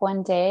wake up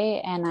one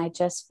day and I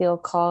just feel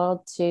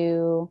called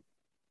to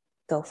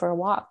go for a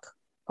walk,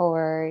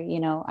 or,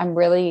 I'm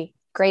really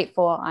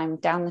grateful I'm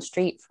down the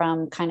street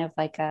from kind of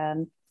like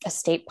a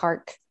state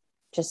park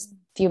just a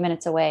few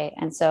minutes away.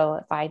 And so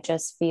if I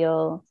just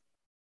feel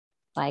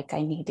like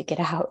I need to get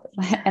out,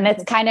 and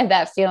it's kind of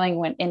that feeling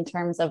when, in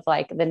terms of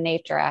like the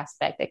nature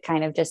aspect, it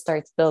kind of just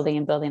starts building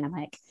and building. I'm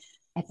like,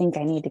 I think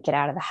I need to get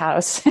out of the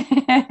house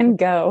and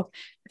go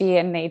be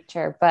in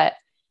nature. But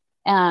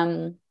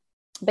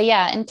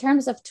yeah, in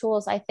terms of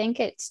tools, I think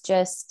it's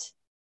just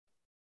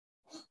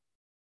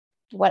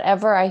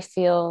whatever I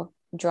feel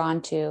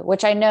drawn to,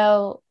 which I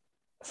know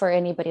for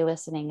anybody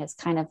listening is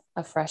kind of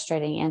a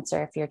frustrating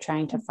answer if you're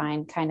trying to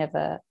find kind of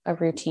a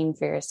routine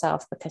for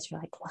yourself, because you're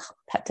like, well,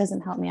 that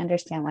doesn't help me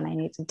understand when I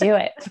need to do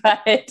it.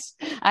 But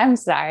I'm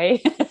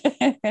sorry.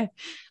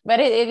 But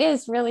it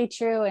is really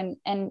true. And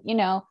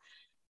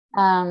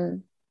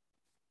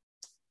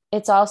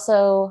it's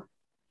also,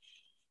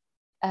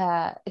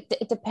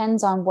 it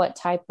depends on what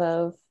type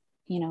of,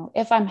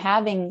 if I'm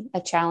having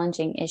a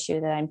challenging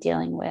issue that I'm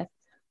dealing with,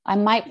 I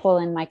might pull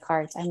in my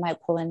cards. I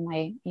might pull in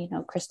my,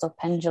 crystal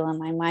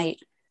pendulum. I might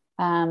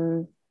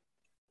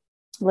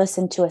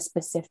listen to a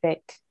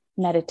specific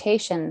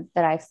meditation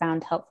that I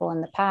found helpful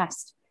in the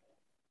past,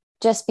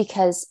 just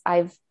because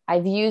I've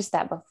used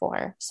that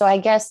before. So I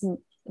guess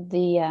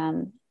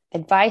the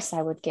advice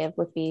I would give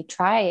would be,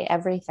 try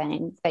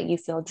everything that you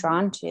feel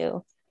drawn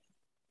to,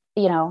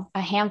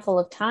 a handful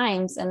of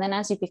times. And then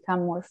as you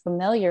become more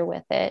familiar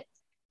with it,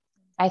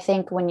 I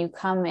think when you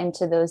come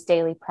into those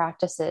daily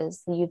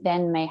practices, you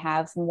then may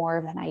have more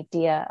of an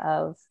idea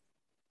of,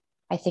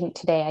 I think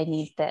today I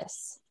need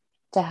this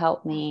to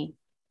help me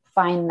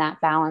find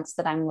that balance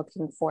that I'm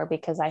looking for,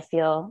 because I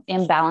feel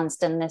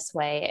imbalanced in this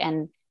way.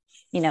 And,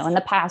 in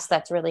the past,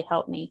 that's really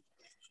helped me.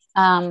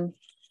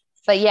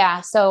 But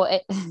yeah, so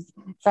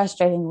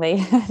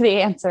frustratingly,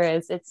 the answer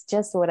is, it's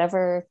just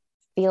whatever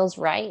feels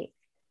right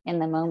in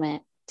the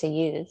moment to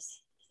use.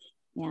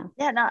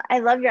 Yeah, no, I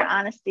love your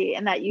honesty,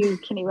 and that you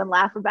can even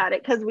laugh about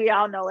it, because we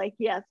all know, like,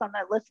 yes, I'm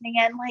not listening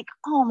in, like,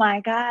 oh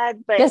my God,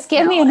 but just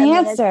give me no, an I mean,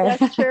 answer. it's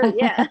just true.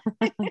 Yeah.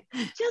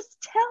 Just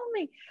tell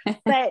me.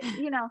 But,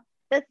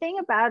 the thing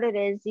about it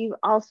is, you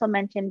also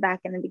mentioned back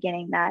in the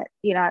beginning that,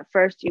 at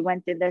first you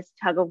went through this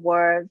tug of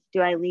war of,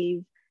 do I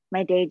leave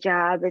my day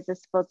job? Is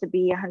this supposed to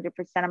be 100%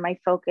 of my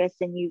focus?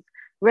 And you've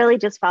really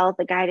just followed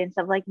the guidance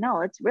of like,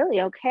 no, it's really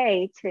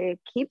okay to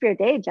keep your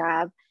day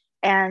job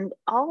and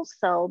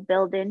also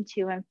build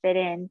into and fit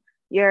in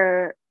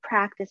your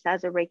practice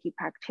as a Reiki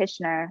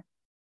practitioner,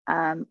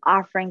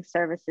 offering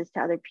services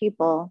to other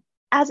people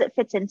as it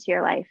fits into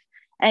your life.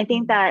 And I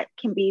think that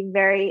can be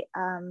very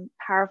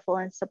powerful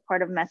and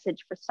supportive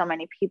message for so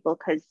many people,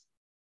 because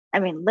I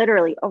mean,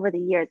 literally over the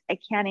years, I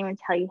can't even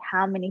tell you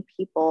how many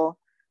people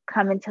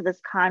come into this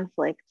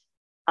conflict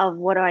of,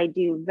 what do I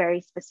do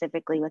very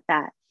specifically with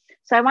that?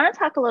 So I want to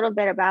talk a little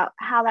bit about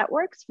how that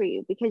works for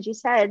you, because you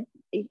said,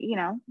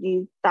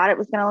 you thought it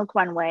was going to look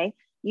one way.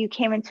 You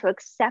came into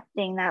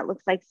accepting that it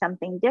looks like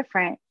something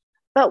different.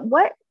 But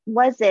what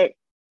was it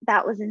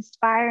that was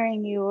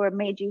inspiring you or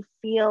made you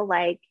feel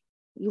like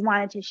you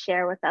wanted to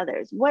share with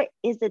others? What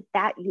is it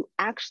that you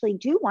actually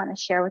do want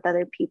to share with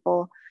other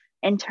people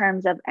in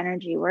terms of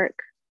energy work?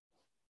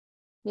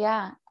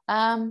 Yeah.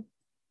 I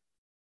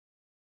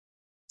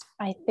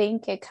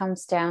think it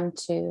comes down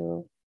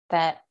to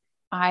that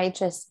I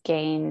just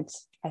gained,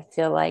 I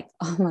feel like,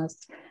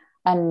 almost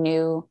a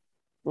new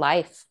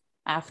life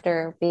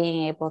after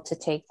being able to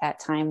take that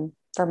time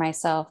for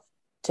myself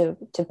to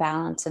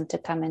balance and to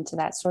come into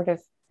that sort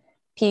of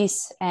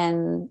peace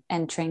and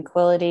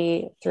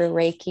tranquility through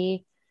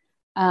Reiki.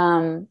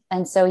 And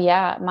so,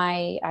 yeah,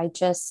 I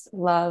just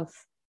love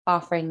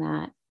offering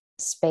that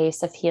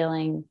space of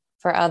healing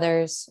for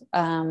others,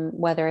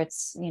 whether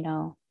it's,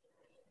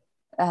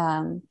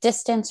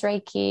 distance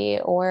Reiki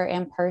or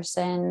in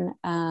person.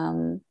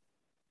 I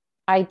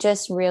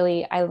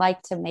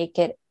like to make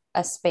it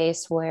a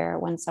space where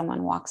when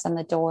someone walks in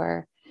the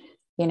door,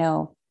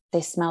 they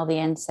smell the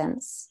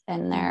incense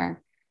and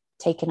they're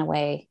taken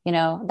away,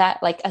 that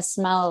like a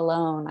smell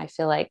alone, I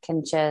feel like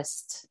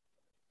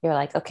you're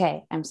like,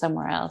 okay, I'm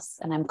somewhere else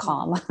and I'm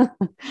calm.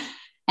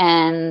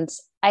 And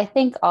I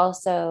think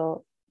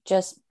also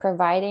just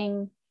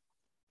providing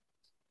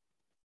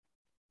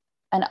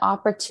an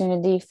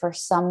opportunity for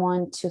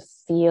someone to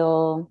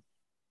feel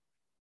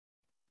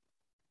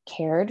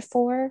cared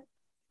for,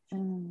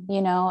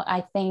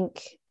 I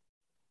think,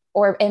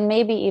 and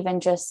maybe even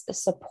just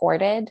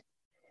supported,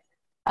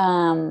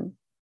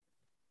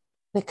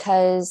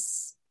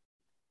 because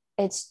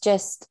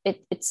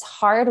it's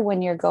hard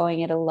when you're going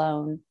it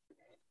alone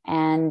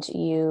and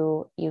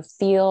you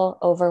feel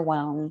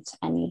overwhelmed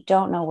and you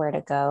don't know where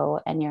to go.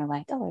 And you're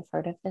like, oh, I've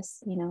heard of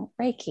this,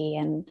 Reiki.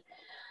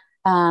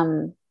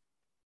 And,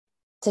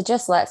 to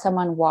just let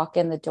someone walk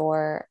in the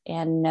door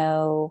and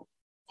know,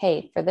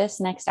 hey, for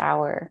this next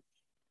hour,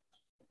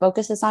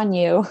 focus is on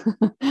you.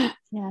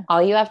 Yeah.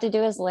 All you have to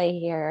do is lay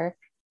here.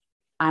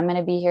 I'm going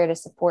to be here to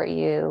support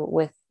you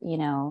with,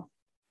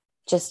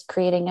 just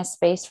creating a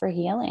space for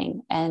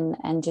healing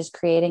and just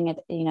creating it,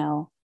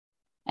 an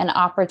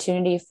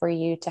opportunity for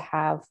you to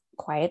have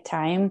quiet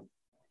time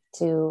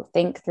to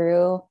think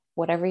through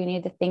whatever you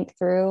need to think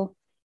through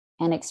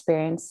and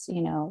experience,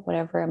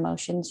 whatever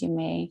emotions you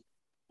may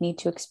need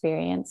to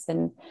experience.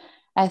 And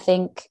I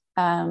think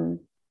the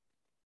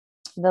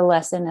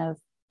lesson of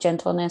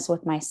gentleness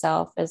with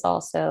myself is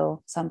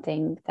also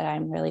something that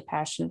I'm really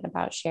passionate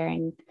about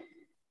sharing,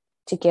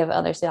 to give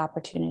others the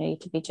opportunity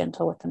to be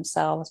gentle with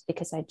themselves,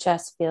 because I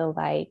just feel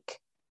like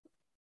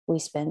we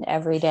spend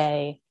every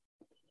day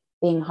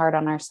being hard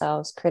on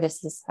ourselves,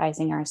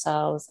 criticizing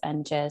ourselves,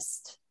 and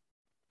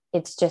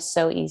it's just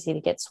so easy to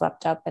get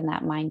swept up in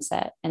that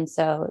mindset. And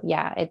so,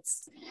 yeah,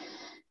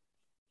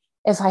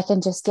 if I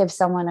can just give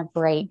someone a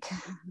break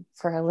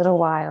for a little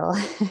while,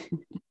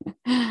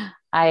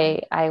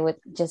 I would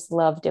just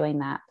love doing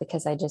that,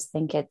 because I just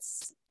think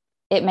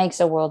it makes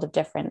a world of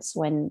difference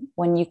when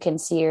you can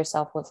see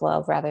yourself with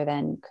love rather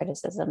than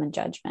criticism and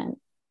judgment.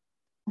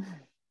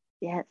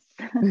 Yes.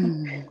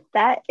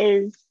 That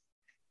is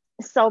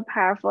so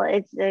powerful.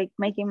 It's like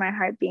making my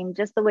heart beam,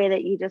 just the way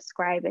that you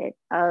describe it,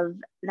 of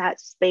that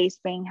space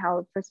being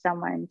held for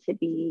someone to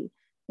be,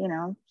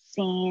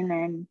 seen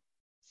and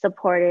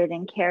supported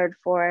and cared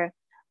for.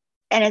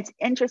 And it's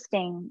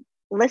interesting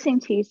listening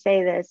to you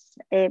say this.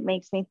 It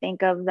makes me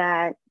think of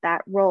that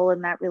role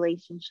in that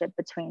relationship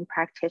between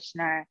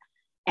practitioner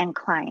and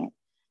client,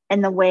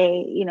 and the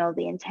way,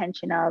 the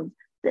intention of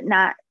that,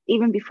 not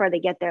even before they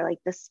get there, like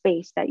the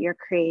space that you're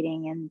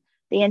creating and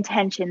the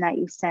intention that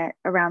you set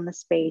around the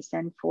space,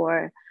 and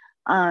for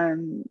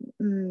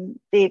the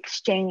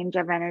exchange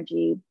of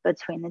energy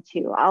between the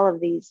two, all of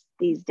these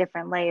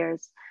different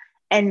layers.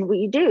 And what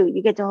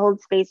you get to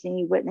hold space and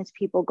you witness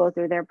people go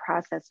through their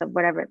process of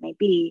whatever it may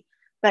be,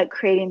 but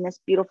creating this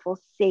beautiful,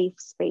 safe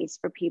space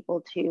for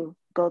people to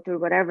go through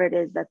whatever it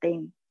is that they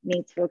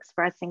need to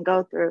express and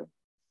go through.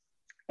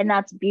 And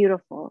that's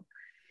beautiful.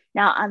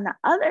 Now, on the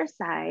other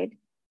side,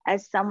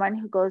 as someone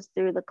who goes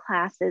through the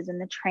classes and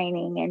the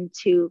training and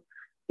to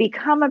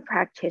become a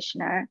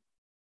practitioner,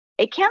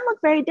 it can look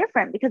very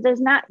different, because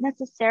there's not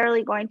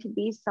necessarily going to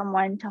be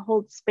someone to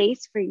hold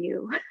space for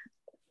you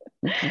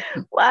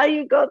while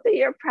you go through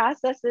your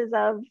processes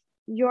of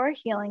your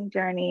healing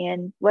journey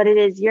and what it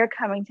is you're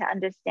coming to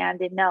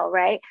understand and know,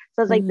 right?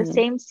 So it's like the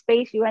same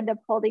space you end up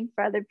holding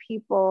for other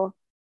people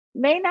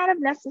may not have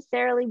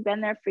necessarily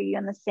been there for you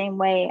in the same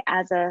way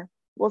as a,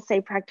 we'll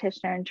say,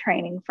 practitioner in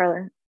training,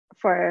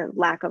 for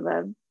lack of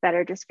a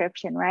better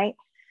description, right?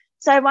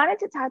 So I wanted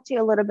to talk to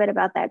you a little bit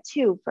about that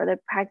too, for the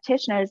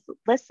practitioners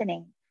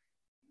listening,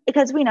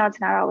 because we know it's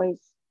not always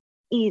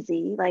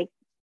easy. Like,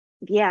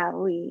 yeah,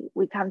 we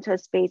come to a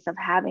space of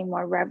having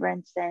more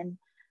reverence and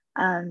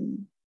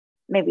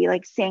maybe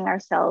like seeing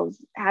ourselves,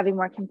 having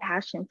more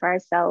compassion for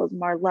ourselves,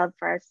 more love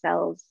for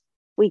ourselves.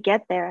 We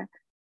get there,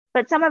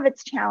 but some of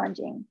it's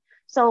challenging.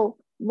 So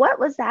what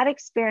was that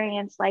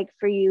experience like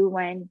for you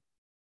when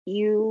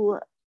you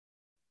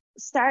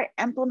start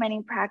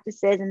implementing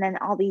practices and then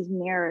all these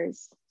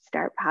mirrors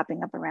start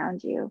popping up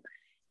around you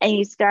and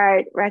you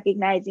start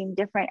recognizing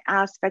different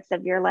aspects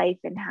of your life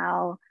and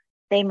how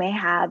they may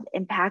have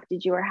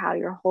impacted you or how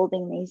you're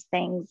holding these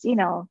things, you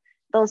know,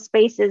 those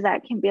spaces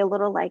that can be a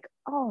little like,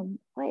 oh,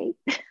 wait,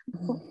 this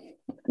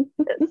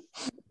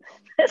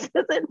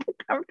isn't the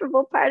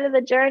comfortable part of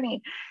the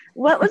journey.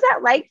 What was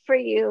that like for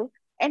you?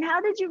 And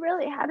how did you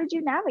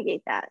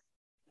navigate that?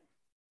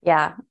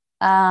 Yeah.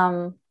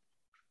 I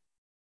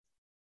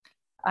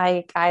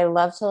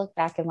love to look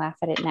back and laugh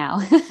at it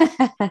now.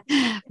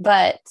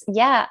 But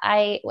yeah,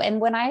 I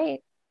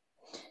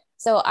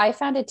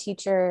found a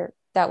teacher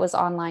that was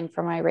online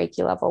for my Reiki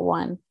level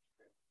 1,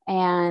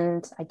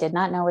 and I did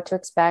not know what to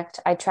expect.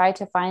 I tried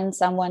to find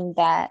someone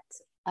that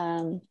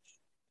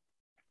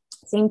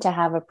seemed to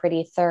have a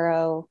pretty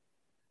thorough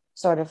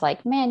sort of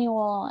like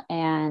manual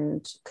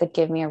and could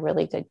give me a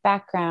really good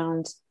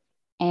background.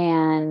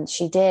 And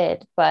she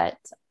did, but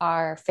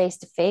our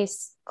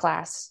face-to-face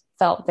class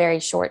felt very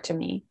short to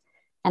me.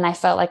 And I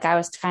felt like I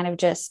was kind of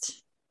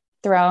just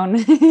thrown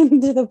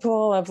into the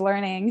pool of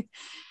learning,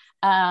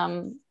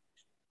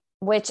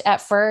 which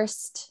at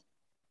first,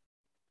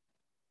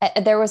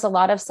 there was a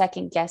lot of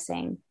second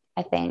guessing,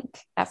 I think,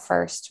 at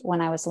first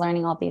when I was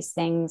learning all these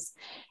things.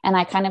 And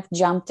I kind of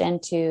jumped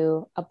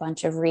into a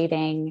bunch of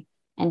reading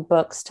and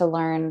books to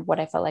learn what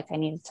I felt like I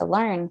needed to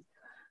learn.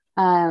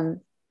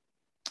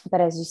 But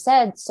as you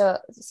said, so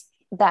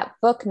that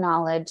book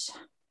knowledge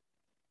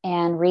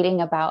and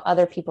reading about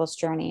other people's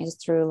journeys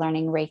through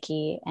learning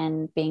Reiki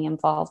and being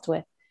involved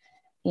with,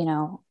 you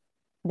know,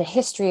 the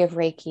history of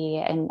Reiki.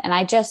 And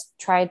I just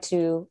tried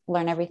to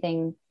learn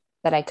everything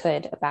that I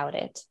could about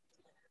it.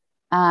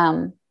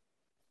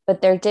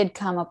 But there did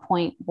come a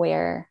point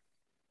where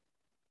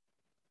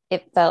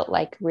it felt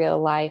like real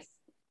life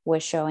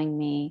was showing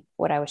me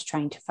what I was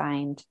trying to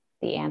find,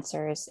 the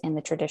answers in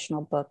the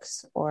traditional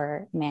books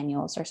or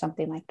manuals or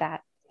something like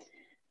that.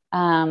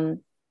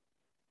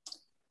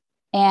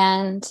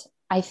 And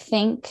I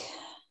think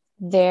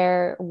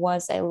there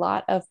was a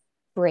lot of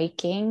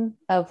breaking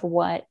of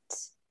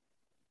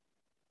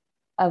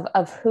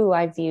who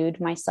I viewed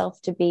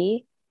myself to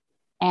be.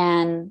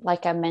 And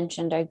like I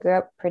mentioned, I grew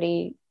up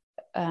pretty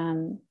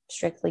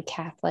strictly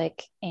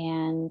Catholic,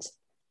 and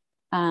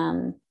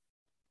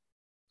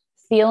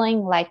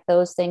feeling like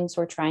those things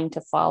were trying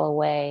to fall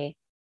away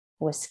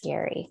was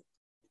scary.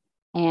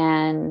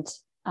 And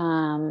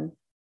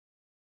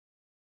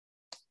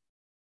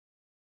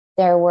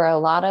there were a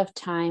lot of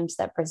times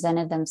that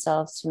presented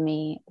themselves to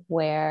me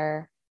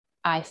where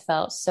I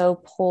felt so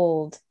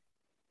pulled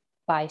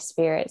by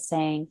spirit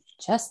saying,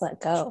 just let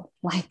go,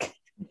 like,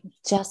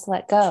 just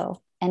let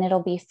go and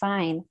it'll be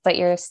fine. But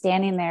you're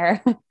standing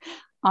there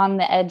on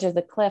the edge of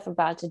the cliff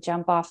about to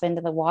jump off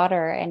into the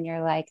water. And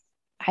you're like,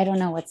 I don't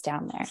know what's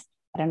down there.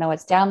 I don't know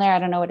what's down there. I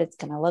don't know what it's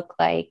going to look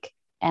like.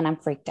 And I'm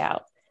freaked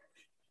out,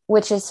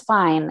 which is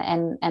fine.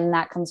 And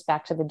that comes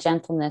back to the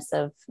gentleness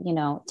of, you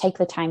know, take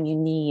the time you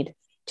need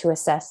to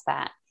assess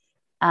that.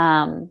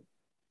 But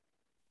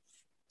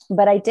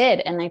I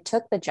did, and I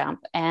took the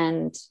jump.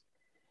 And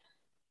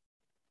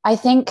I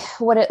think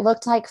what it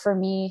looked like for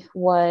me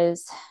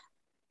was,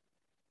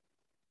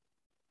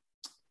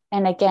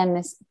 and again,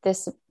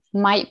 this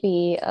might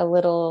be a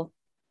little,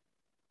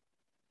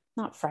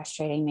 not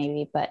frustrating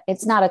maybe, but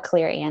it's not a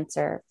clear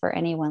answer for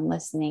anyone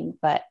listening,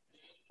 but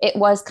it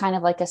was kind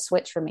of like a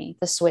switch for me.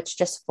 The switch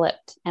just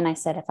flipped. And I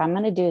said, if I'm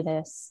going to do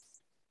this,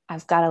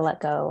 I've got to let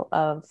go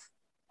of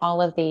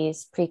all of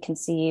these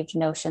preconceived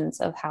notions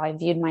of how I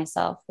viewed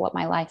myself, what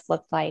my life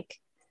looked like.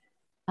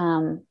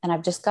 And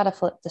I've just got to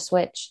flip the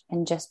switch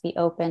and just be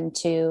open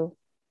to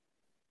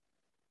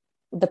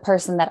the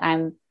person that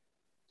I'm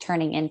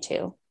turning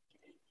into.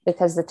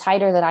 Because the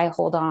tighter that I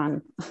hold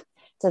on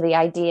to the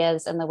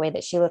ideas and the way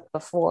that she looked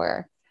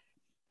before,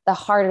 the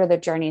harder the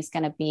journey is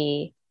going to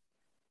be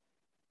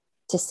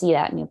to see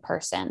that new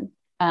person.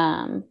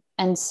 And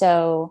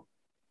so,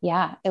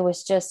 yeah, it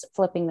was just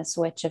flipping the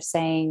switch of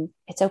saying,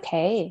 it's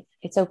okay.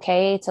 It's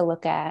okay to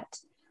look at,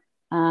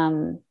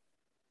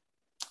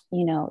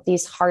 you know,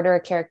 these harder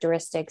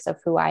characteristics of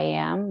who I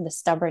am, the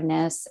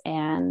stubbornness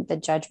and the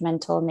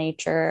judgmental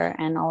nature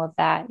and all of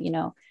that, you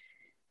know,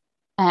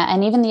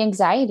 and even the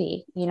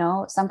anxiety. You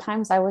know,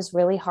 sometimes I was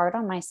really hard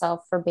on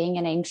myself for being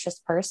an anxious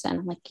person.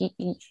 I'm like,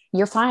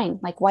 you're fine.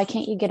 Like, why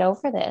can't you get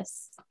over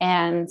this?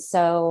 And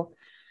so,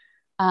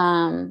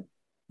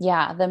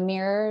 yeah, the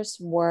mirrors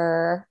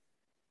were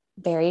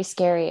very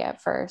scary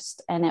at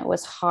first. And it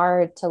was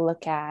hard to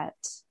look at,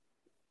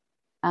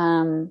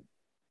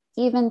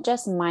 even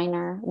just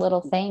minor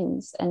little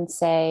things and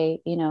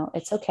say, you know,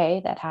 it's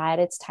okay, that had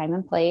its time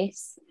and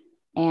place,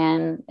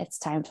 and it's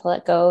time to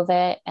let go of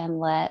it and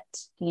let,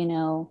 you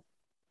know,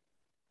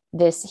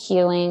 this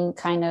healing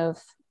kind of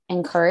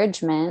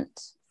encouragement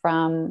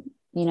from,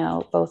 you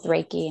know, both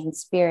Reiki and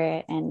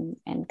spirit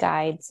and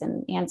guides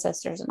and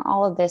ancestors and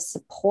all of this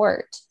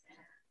support,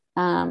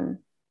 kind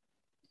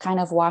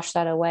of wash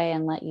that away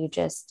and let you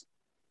just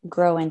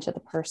grow into the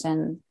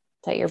person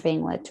that you're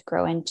being led to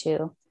grow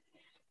into.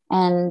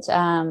 And,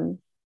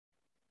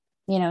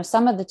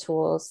 some of the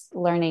tools,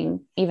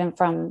 learning even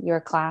from your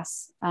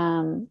class,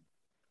 some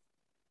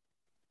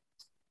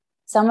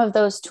of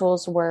those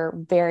tools were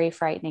very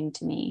frightening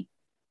to me.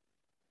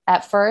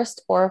 At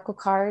first, oracle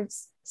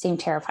cards seemed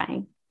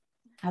terrifying.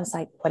 I was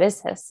like, what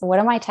is this? What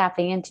am I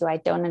tapping into? I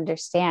don't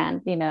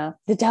understand,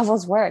 the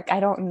devil's work. I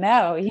don't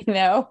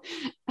know,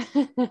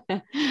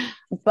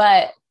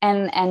 but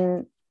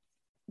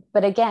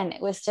again,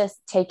 it was just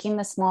taking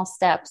the small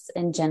steps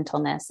in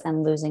gentleness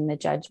and losing the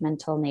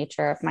judgmental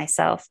nature of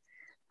myself.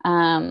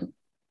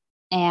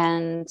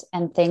 And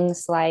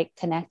things like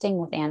connecting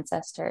with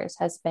ancestors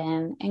has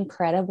been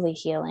incredibly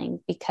healing,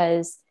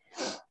 because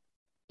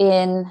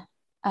in,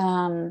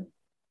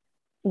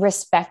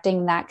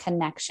 respecting that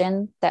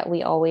connection that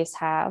we always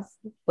have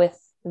with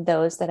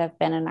those that have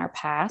been in our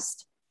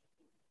past,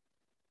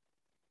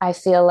 I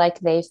feel like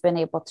they've been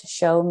able to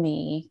show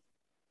me,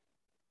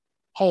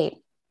 hey,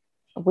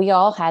 we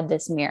all had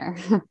this mirror.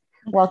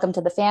 Welcome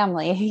to the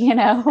family,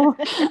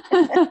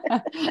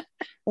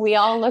 we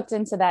all looked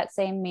into that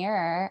same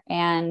mirror,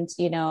 and,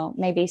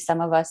 maybe some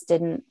of us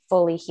didn't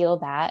fully heal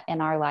that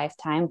in our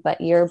lifetime,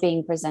 but you're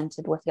being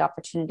presented with the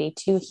opportunity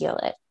to heal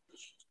it.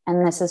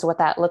 And this is what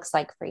that looks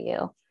like for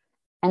you.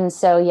 And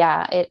so,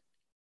 yeah,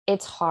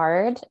 it's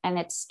hard and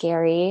it's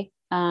scary.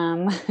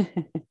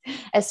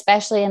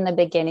 Especially in the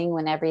beginning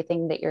when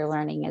everything that you're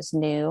learning is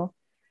new.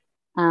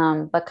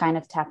 But kind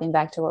of tapping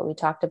back to what we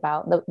talked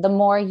about, the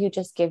more you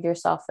just give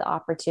yourself the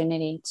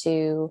opportunity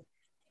to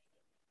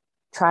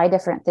try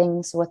different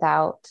things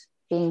without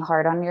being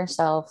hard on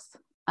yourself,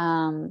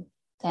 and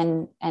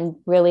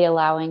really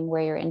allowing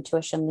where your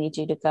intuition leads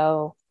you to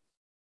go,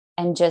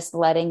 and just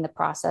letting the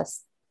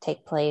process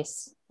take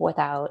place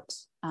without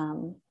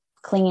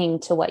clinging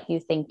to what you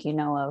think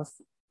of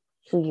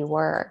who you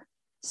were.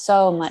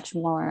 So much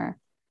more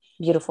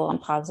beautiful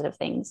and positive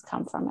things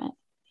come from it.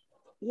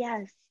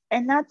 Yes.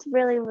 And that's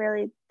really,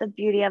 really the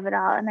beauty of it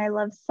all. And I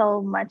love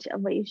so much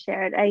of what you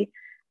shared.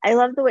 I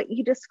love the way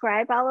you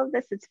describe all of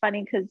this. It's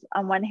funny because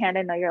on one hand,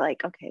 I know you're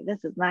like, okay,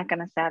 this is not going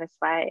to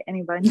satisfy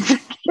anybody's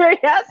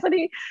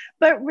curiosity,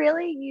 but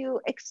really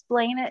you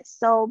explain it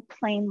so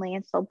plainly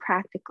and so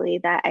practically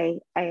that I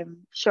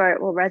am sure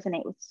it will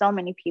resonate with so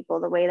many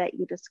people the way that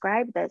you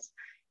describe this,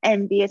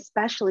 and be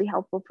especially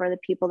helpful for the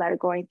people that are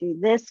going through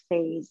this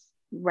phase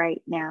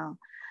right now.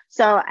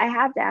 So I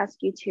have to ask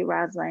you too,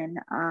 Rosalyn,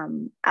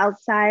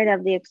 outside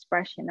of the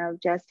expression of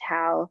just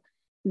how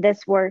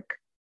this work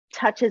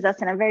touches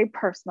us in a very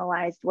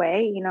personalized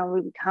way,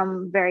 we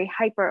become very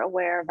hyper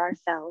aware of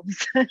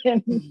ourselves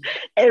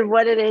and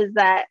what it is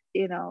that,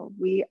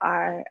 we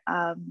are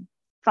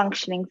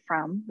functioning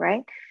from,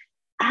 right?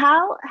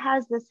 How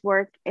has this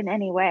work in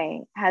any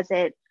way, has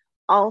it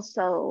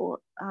also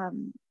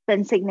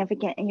been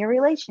significant in your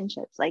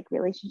relationships, like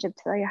relationship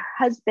to your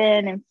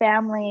husband and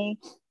family?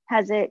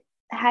 Has it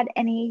had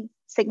any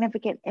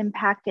significant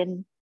impact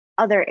in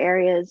other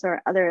areas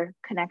or other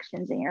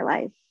connections in your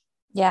life?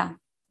 Yeah,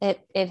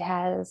 it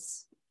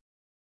has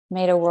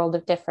made a world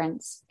of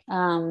difference.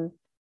 I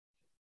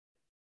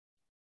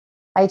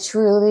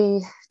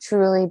truly,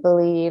 truly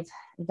believe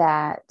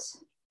that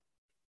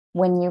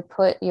when you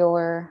put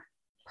your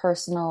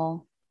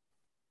personal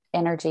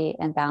energy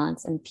and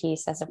balance and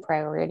peace as a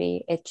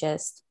priority, it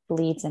just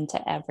leads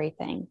into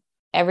everything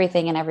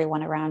and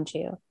everyone around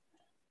you.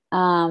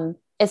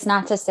 It's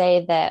not to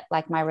say that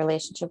like my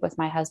relationship with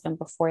my husband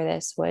before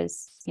this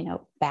was,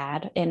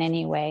 bad in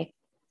any way,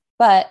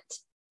 but,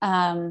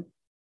 and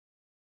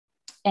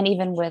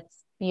even with,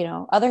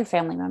 other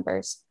family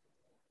members,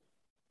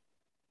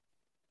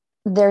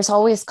 there's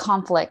always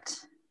conflict.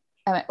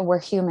 I mean, we're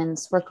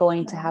humans, we're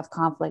going to have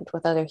conflict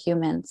with other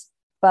humans,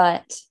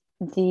 but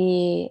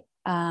the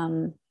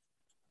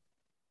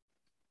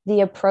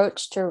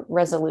approach to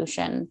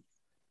resolution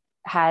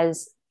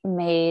has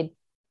made,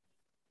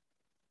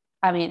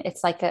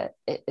 it's like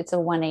it's a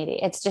 180.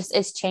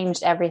 It's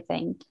changed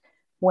everything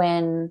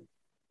when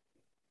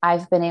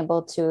I've been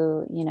able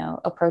to,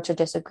 approach a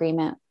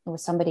disagreement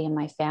with somebody in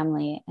my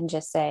family and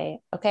just say,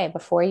 okay,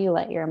 before you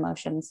let your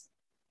emotions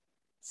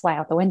fly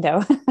out the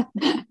window,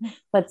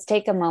 let's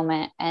take a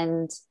moment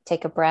and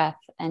take a breath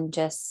and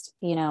just,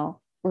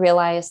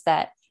 realize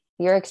that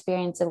your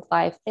experience of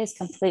life is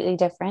completely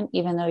different,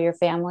 even though you're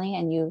family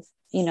and you've,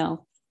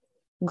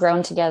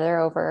 grown together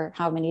over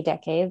how many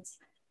decades.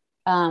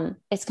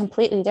 It's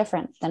completely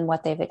different than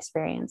what they've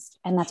experienced.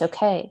 And that's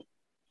okay.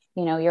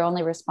 You're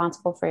only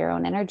responsible for your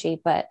own energy,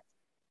 but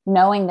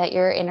knowing that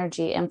your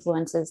energy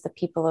influences the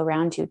people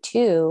around you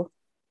too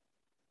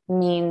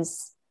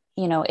means,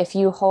 if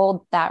you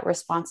hold that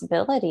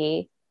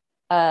responsibility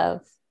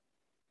of,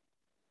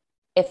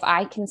 if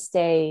I can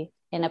stay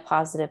in a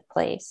positive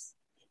place,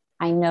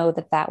 I know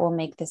that will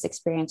make this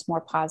experience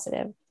more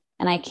positive.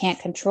 And I can't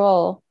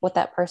control what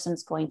that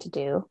person's going to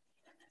do.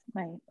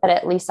 Right. But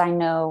at least I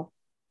know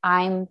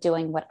I'm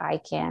doing what I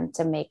can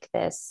to make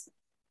this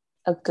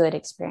a good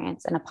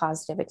experience and a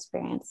positive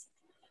experience.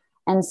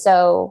 And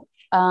so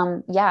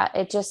yeah,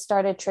 it just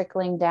started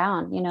trickling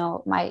down,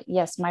 my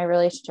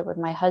relationship with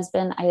my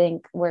husband, I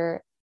think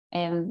we're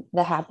in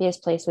the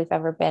happiest place we've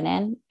ever been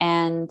in.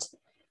 And,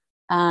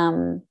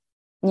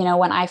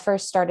 when I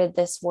first started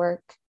this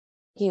work,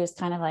 he was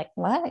kind of like,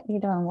 what? You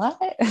doing what?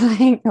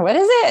 Like, what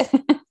is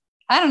it?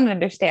 I don't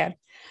understand.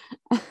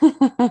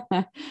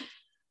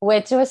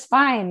 Which was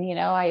fine.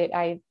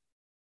 I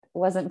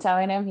wasn't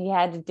telling him he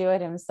had to do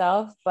it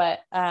himself. But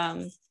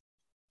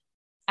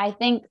I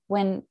think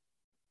when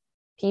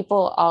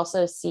people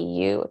also see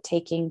you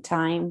taking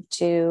time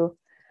to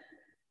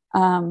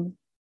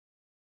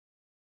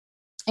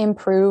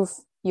improve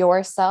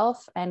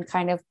yourself and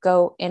kind of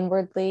go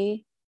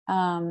inwardly,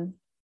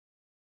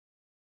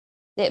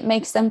 it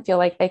makes them feel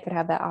like they could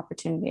have that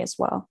opportunity as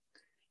well.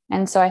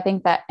 And so I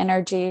think that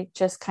energy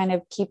just kind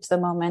of keeps the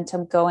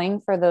momentum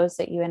going for those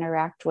that you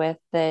interact with,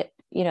 that,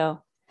 the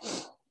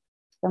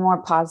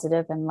more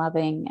positive and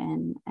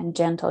loving and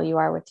gentle you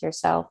are with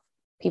yourself,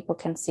 people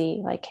can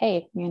see like,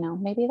 hey,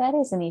 maybe that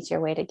is an easier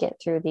way to get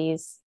through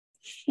these,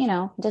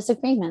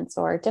 disagreements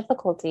or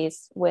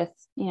difficulties with,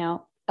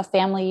 a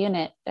family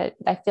unit.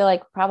 I feel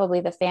like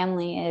probably the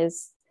family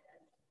is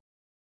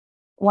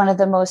one of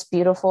the most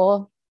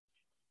beautiful,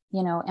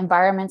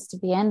 environments to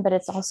be in, but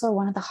it's also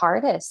one of the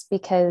hardest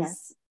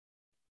because,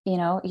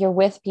 you're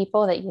with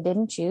people that you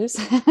didn't choose.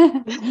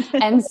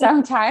 And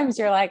sometimes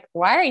you're like,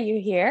 why are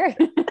you here?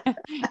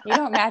 You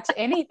don't match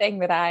anything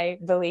that I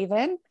believe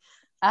in.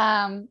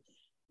 But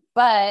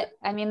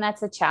I mean,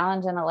 that's a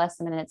challenge and a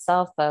lesson in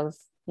itself of,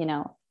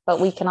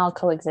 but we can all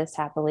coexist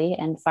happily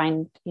and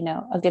find,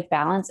 a good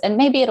balance. And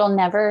maybe it'll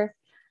never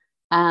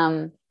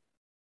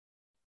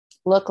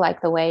look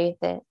like the way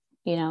that,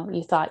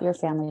 you thought your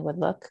family would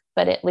look,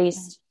 but at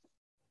least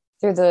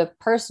through the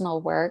personal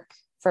work,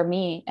 for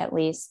me, at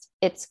least,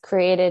 it's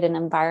created an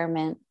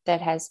environment that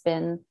has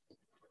been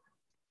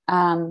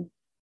the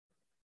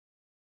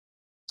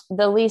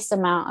least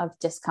amount of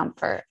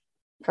discomfort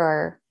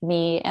for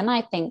me. And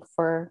I think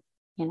for,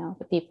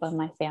 the people in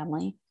my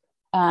family.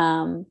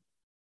 And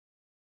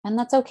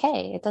that's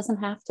okay. It doesn't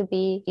have to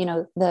be,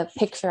 the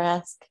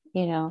picturesque,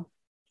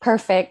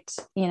 perfect,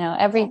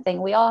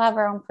 everything. We all have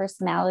our own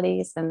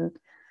personalities and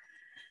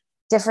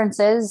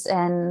differences,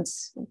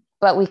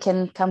 but we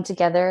can come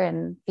together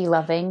and be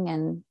loving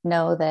and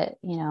know that,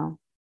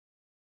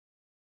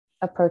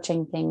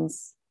 approaching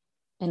things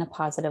in a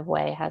positive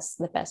way has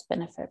the best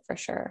benefit for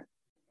sure.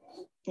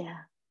 Yeah.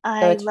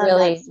 So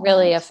it's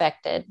really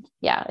affected.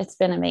 Yeah. It's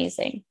been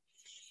amazing.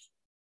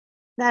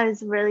 That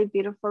is really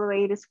beautiful the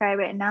way you describe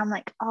it. And now I'm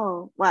like,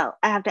 oh, well,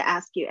 I have to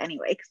ask you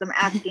anyway, because I'm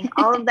asking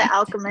all of the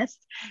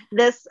alchemists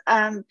this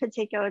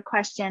particular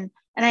question.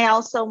 And I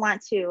also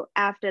want to,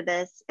 after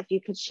this, if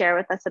you could share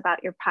with us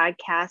about your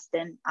podcast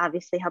and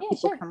obviously how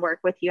people can work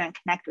with you and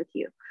connect with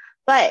you.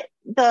 But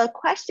the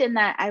question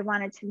that I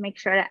wanted to make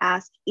sure to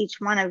ask each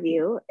one of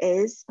you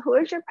is, who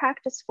is your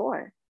practice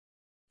for?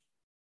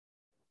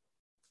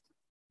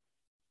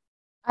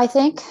 I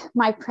think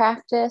my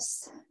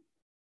practice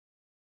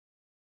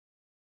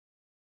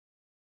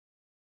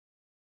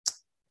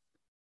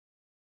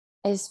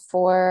is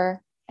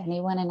for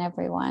anyone and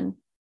everyone.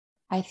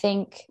 I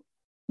think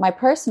my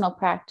personal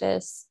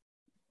practice,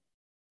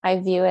 I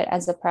view it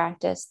as a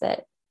practice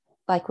that,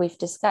 like we've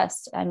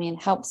discussed, I mean,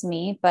 helps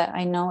me, but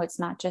I know it's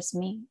not just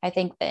me. I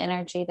think the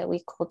energy that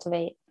we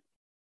cultivate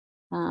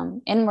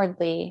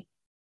inwardly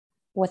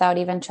without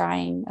even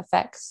trying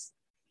affects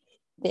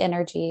the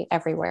energy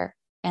everywhere.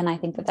 And I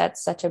think that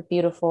that's such a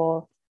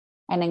beautiful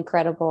and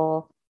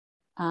incredible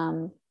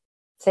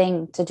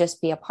thing to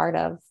just be a part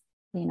of,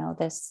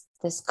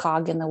 this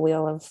cog in the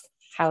wheel of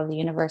how the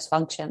universe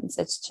functions.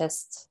 It's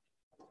just,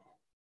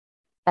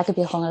 that could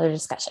be a whole nother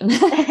discussion.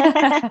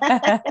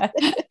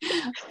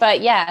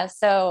 But yeah,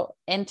 so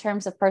in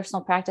terms of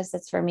personal practice,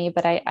 it's for me,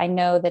 but I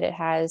know that it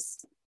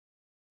has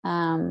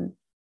the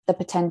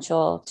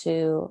potential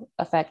to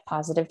affect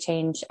positive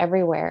change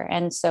everywhere.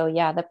 And so,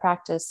 yeah, the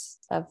practice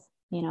of,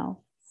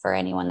 for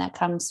anyone that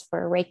comes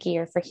for Reiki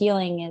or for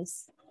healing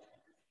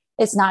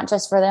it's not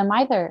just for them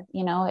either.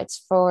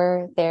 It's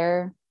for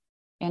their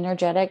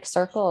energetic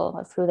circle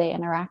of who they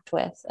interact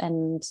with.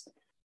 And,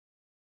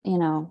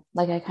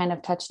 like I kind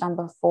of touched on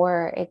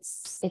before, it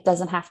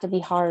doesn't have to be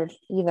hard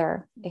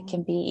either. It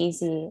can be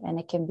easy and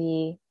it can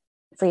be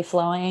free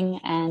flowing.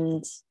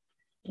 And,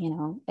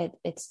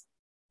 it's,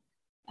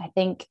 I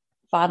think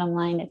bottom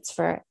line, it's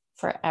for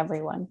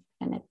everyone.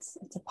 And it's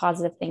a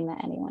positive thing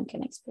that anyone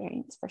can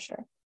experience for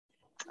sure.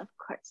 Of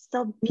course.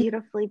 So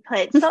beautifully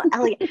put. So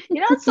elegant.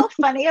 What's so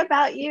funny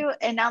about you?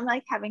 And I'm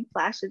like having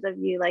flashes of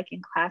you like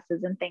in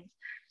classes and things.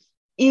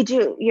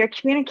 Your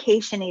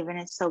communication even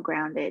is so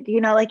grounded,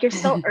 like you're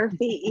so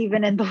earthy,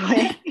 even in the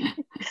way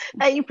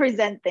that you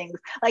present things.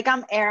 Like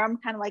I'm air, I'm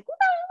kind of like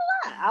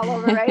all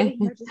over, right? And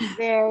you're just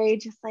very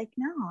like,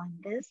 no, and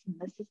this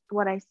is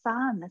what I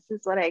saw, and this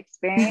is what I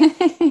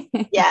experienced.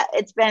 Yeah,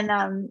 it's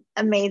been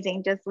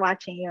amazing just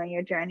watching you and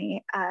your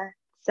journey.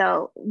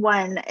 So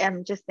one,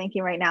 I'm just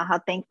thinking right now how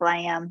thankful I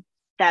am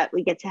that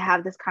we get to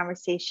have this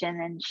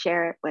conversation and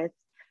share it with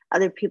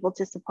other people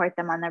to support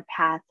them on their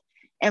path.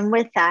 And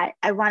with that,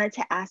 I wanted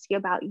to ask you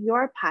about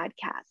your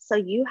podcast. So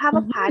you have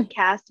a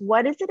podcast.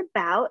 What is it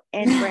about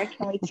and where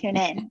can we tune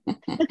in?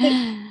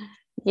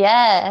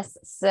 Yes.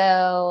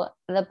 So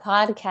the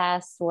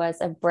podcast was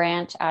a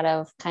branch out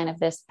of kind of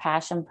this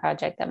passion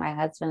project that my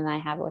husband and I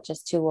have, which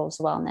is Two Wolves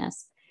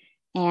Wellness.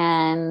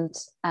 And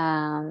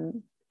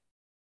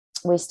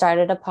we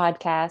started a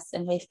podcast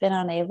and we've been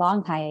on a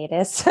long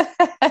hiatus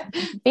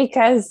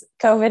because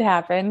COVID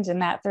happened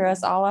and that threw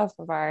us all off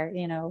of our,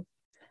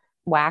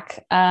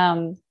 whack.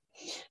 But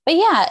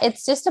yeah,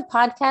 it's just a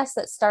podcast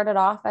that started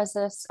off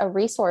as a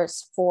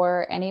resource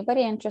for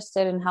anybody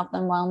interested in health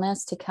and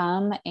wellness to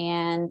come,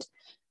 and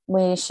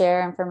we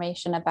share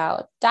information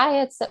about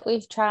diets that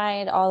we've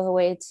tried all the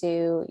way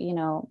to,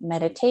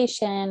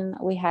 meditation.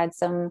 We had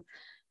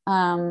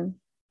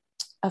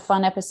a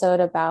fun episode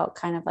about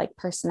kind of like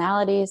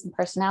personalities and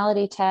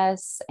personality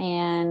tests.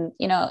 And,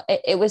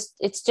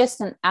 it's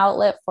just an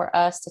outlet for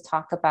us to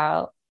talk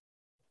about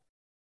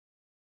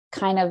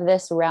kind of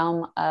this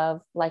realm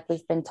of, like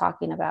we've been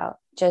talking about,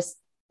 just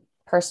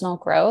personal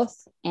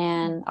growth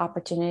and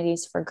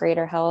opportunities for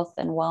greater health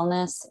and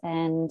wellness.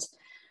 And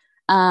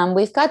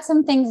we've got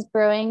some things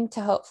brewing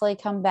to hopefully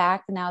come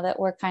back now that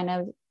we're kind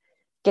of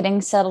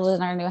getting settled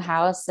in our new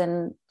house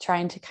and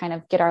trying to kind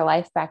of get our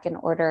life back in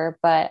order.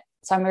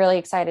 So I'm really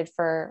excited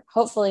for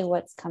hopefully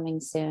what's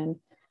coming soon.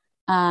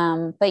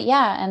 But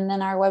yeah, and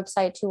then our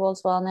website, Two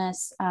Wolves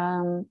Wellness,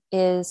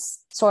 is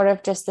sort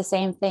of just the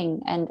same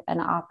thing, and an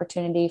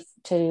opportunity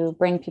to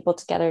bring people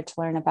together to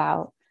learn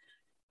about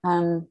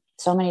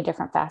so many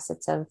different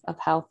facets of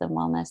health and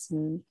wellness,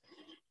 and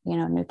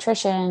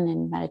nutrition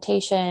and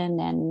meditation,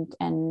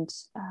 and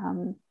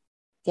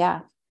yeah,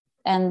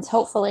 and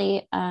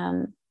hopefully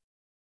one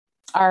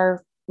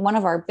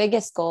of our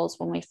biggest goals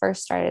when we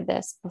first started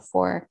this,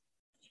 before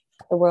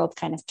the world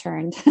kind of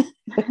turned,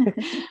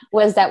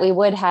 was that we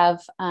would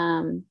have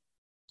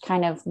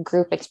kind of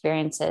group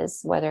experiences,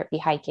 whether it be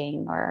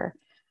hiking or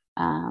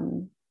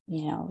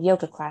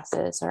yoga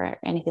classes or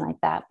anything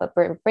like that, but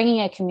we're bringing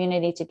a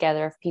community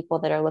together of people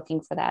that are looking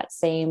for that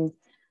same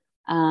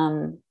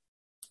kind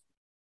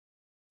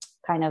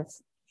of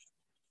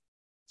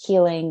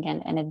healing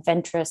and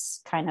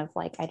adventurous kind of,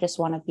 like, I just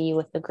want to be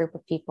with a group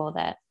of people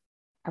that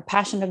are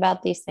passionate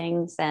about these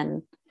things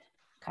and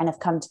kind of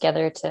come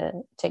together to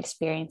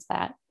experience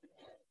that.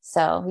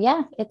 So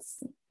yeah,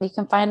 you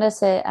can find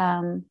us at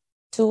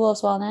Two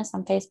Wolves Wellness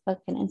on Facebook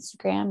and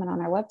Instagram and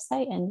on our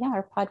website, and yeah,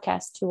 our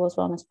podcast, Two Wolves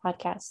Wellness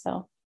Podcast.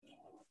 So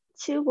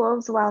Two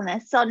Wolves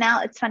Wellness. So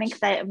now it's funny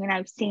because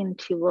I've seen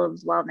Two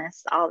Wolves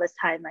Wellness all this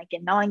time, like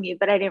in knowing you,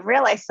 but I didn't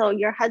realize. So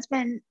you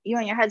and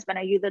your husband,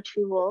 are you the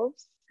two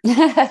wolves?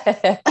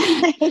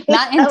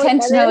 Not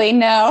intentionally,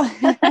 no.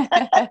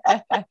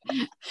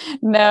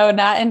 No,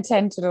 not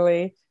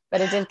intentionally, but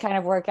it did kind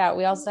of work out.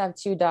 We also have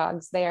two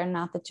dogs. They are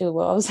not the two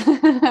wolves.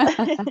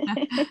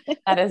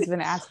 That has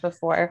been asked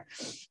before.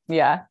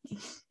 Yeah.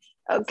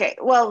 Okay.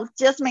 Well,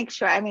 just make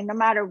sure. No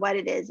matter what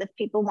it is, if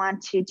people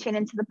want to tune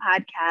into the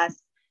podcast,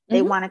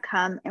 they want to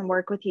come and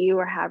work with you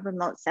or have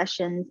remote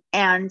sessions,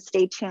 and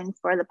stay tuned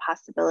for the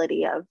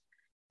possibility of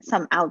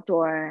some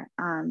outdoor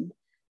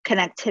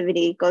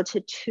connectivity, go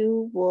to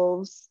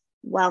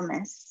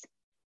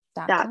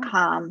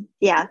twowolveswellness.com.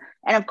 Yeah.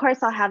 And of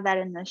course, I'll have that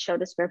in the show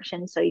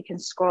description, so you can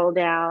scroll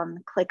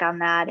down, click on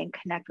that, and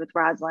connect with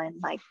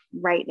Rosalyn like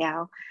right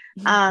now.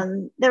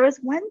 There was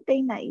one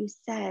thing that you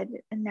said,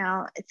 and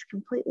now it's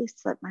completely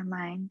slipped my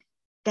mind.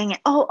 Dang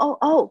it.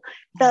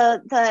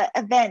 The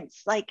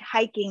events, like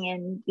hiking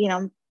and,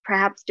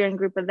 perhaps during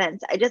group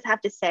events. I just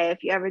have to say,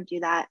 if you ever do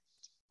that,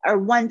 or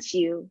once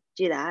you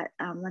do that,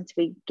 once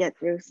we get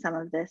through some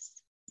of this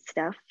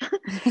stuff,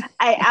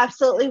 I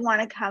absolutely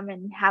want to come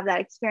and have that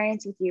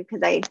experience with you,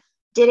 because I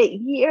did it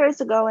years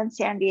ago in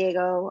San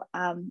Diego.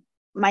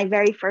 My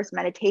very first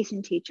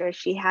meditation teacher,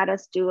 she had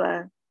us do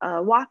a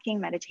walking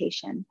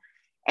meditation,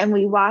 and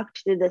we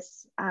walked through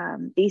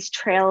these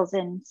trails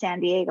in San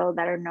Diego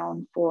that are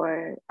known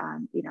for,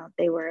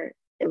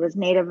 it was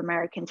Native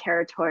American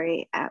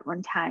territory at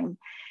one time.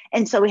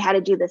 And so we had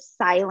to do this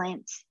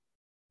silent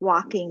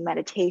walking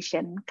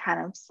meditation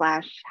kind of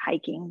 /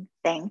 hiking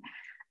thing.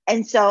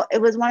 And so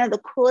it was one of the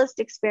coolest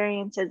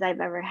experiences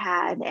I've ever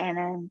had. And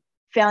I'm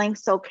feeling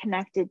so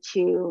connected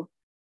to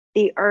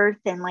the earth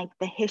and like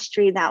the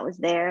history that was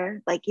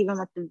there, like even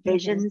with the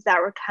visions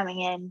that were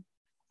coming in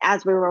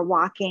as we were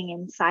walking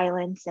in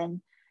silence.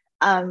 And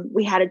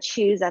we had to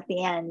choose at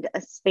the end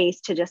a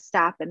space to just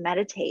stop and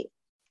meditate.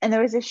 And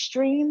there was a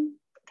stream.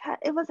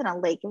 It wasn't a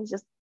lake. It was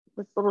just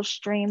this little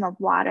stream of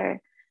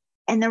water.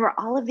 And there were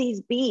all of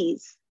these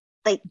bees,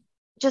 like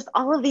just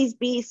all of these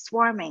bees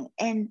swarming.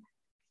 And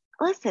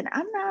listen,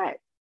 I'm not,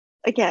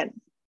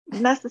 again,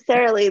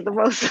 necessarily the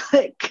most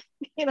like,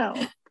 I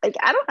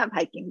don't have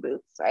hiking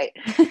boots, right?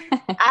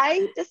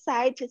 I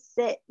decide to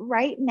sit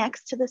right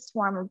next to the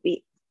swarm of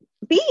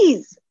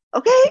bees.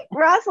 Okay,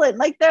 Rosalyn,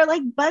 like they're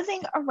like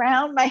buzzing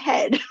around my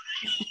head.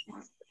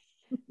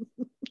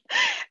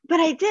 But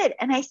I did.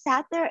 And I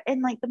sat there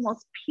in like the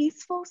most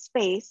peaceful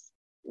space,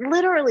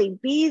 literally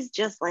bees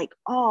just like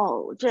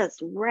all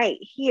just right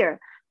here.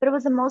 but it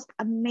was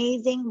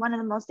one of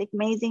the most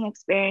amazing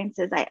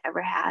experiences I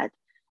ever had.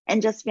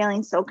 And just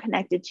feeling so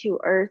connected to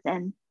earth,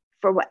 and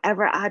for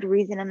whatever odd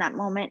reason in that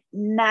moment,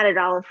 not at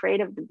all afraid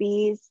of the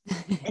bees.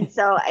 And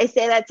so I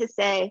say that to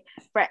say,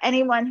 for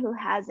anyone who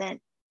hasn't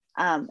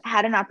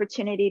had an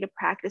opportunity to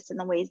practice in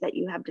the ways that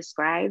you have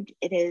described,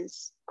 it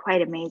is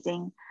quite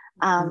amazing.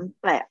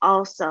 But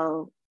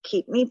also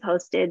keep me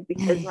posted,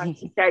 because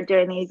once you start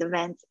doing these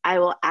events, I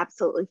will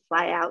absolutely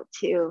fly out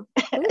to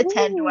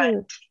attend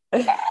one.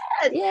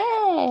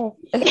 Yeah.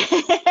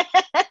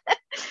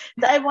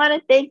 So I want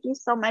to thank you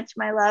so much,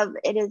 my love.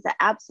 It is an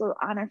absolute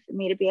honor for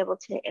me to be able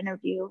to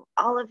interview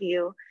all of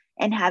you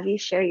and have you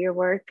share your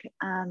work.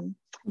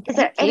 Is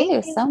there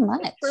anything so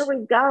much before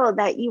we go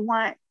that you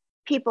want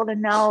people to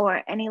know,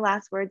 or any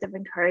last words of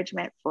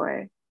encouragement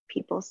for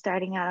people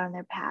starting out on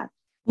their path?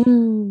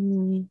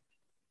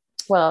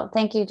 Well,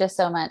 thank you just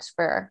so much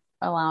for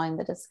allowing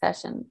the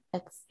discussion.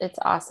 It's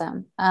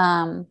awesome.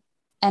 And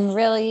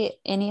really,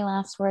 any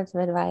last words of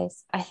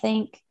advice? I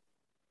think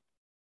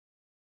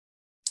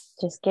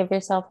just give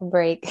yourself a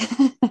break.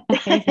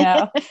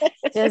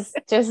 Just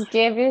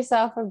give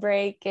yourself a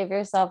break. Give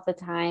yourself the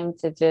time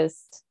to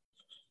just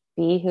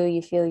be who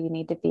you feel you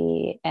need to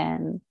be,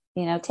 and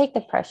take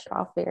the pressure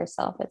off of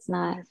yourself. It's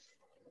not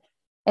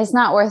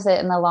worth it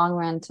in the long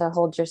run to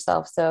hold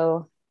yourself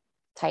so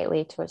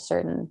tightly to a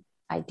certain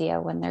idea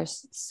when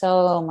there's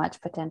so much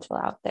potential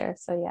out there.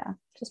 So yeah,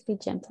 just be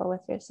gentle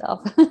with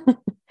yourself.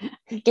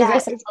 Give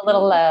yourself a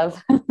little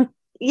love.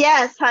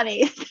 Yes,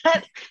 honey.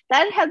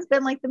 That has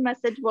been like the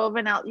message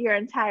woven out your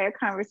entire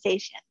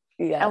conversation.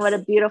 Yes. And what a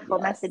beautiful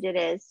message it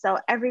is. So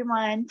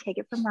everyone, take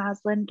it from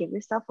Rosalyn. Give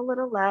yourself a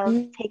little love.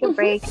 Take a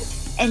break.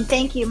 And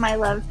thank you, my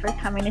love, for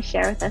coming to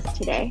share with us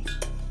today.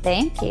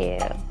 Thank you.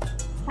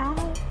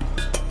 Bye.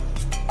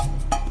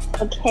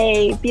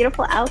 Okay,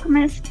 beautiful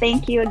alchemist.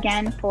 Thank you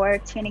again for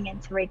tuning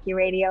into Reiki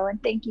Radio.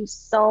 And thank you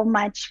so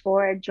much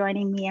for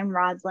joining me and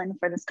Rosalyn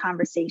for this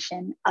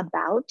conversation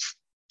about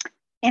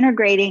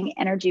integrating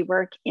energy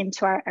work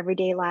into our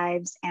everyday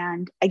lives.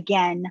 And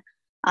again,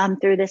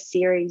 through this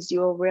series, you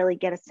will really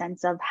get a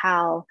sense of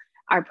how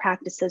our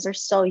practices are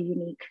so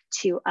unique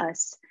to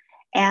us.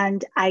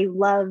 And I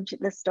loved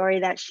the story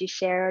that she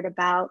shared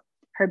about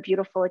her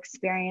beautiful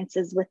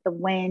experiences with the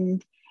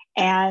wind,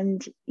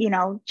 and,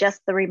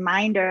 just the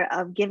reminder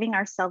of giving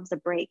ourselves a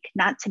break,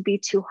 not to be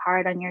too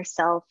hard on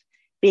yourself,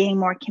 being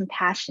more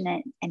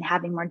compassionate and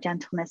having more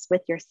gentleness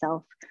with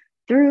yourself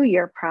through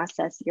your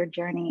process, your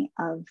journey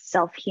of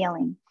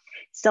self-healing.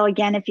 So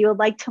again, if you would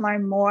like to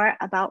learn more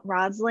about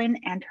Rosalyn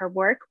and her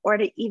work, or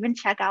to even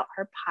check out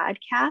her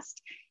podcast,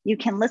 you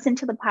can listen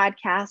to the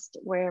podcast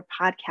where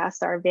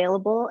podcasts are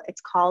available. It's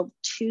called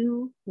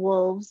Two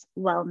Wolves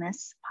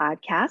Wellness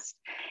Podcast.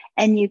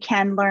 And you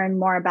can learn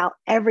more about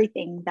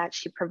everything that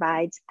she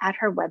provides at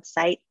her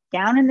website.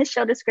 Down in the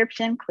show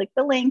description, click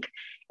the link.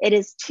 It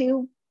is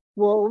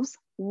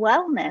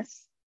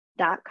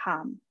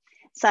twowolveswellness.com.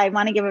 So I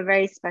want to give a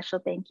very special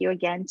thank you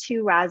again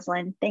to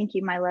Rosalyn. Thank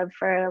you, my love,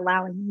 for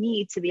allowing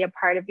me to be a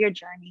part of your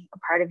journey, a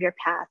part of your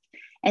path.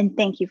 And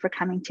thank you for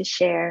coming to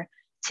share,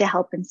 to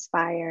help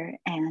inspire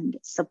and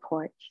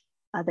support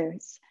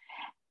others.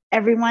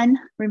 Everyone,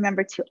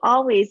 remember to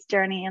always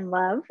journey in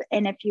love.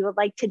 And if you would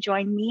like to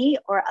join me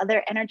or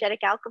other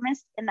energetic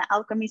alchemists in the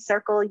Alchemy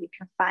Circle, you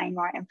can find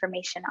more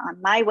information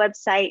on my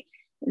website,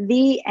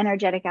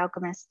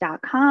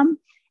 theenergeticalchemist.com.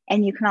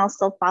 And you can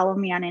also follow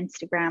me on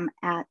Instagram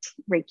at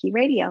Reiki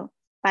Radio.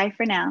 Bye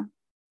for now.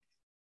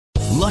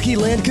 Lucky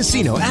Land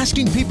Casino,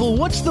 asking people,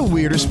 what's the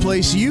weirdest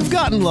place you've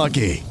gotten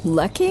lucky?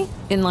 Lucky?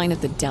 In line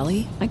at the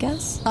deli, I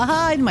guess?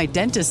 Aha, in my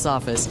dentist's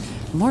office.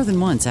 More than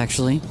once,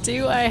 actually.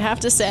 Do I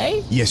have to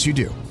say? Yes, you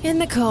do. In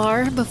the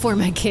car before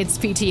my kids'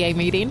 PTA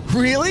meeting.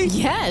 Really?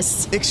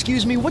 Yes.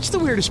 Excuse me, what's the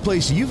weirdest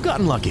place you've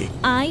gotten lucky?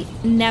 I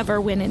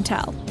never win and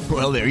tell.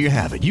 Well, there you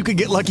have it. You can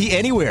get lucky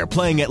anywhere,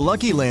 playing at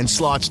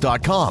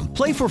LuckyLandSlots.com.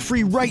 Play for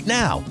free right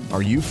now.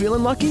 Are you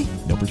feeling lucky?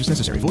 No purchase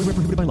necessary. Void where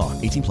prohibited by law.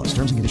 18+.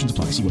 Terms and conditions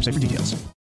apply. See website for details.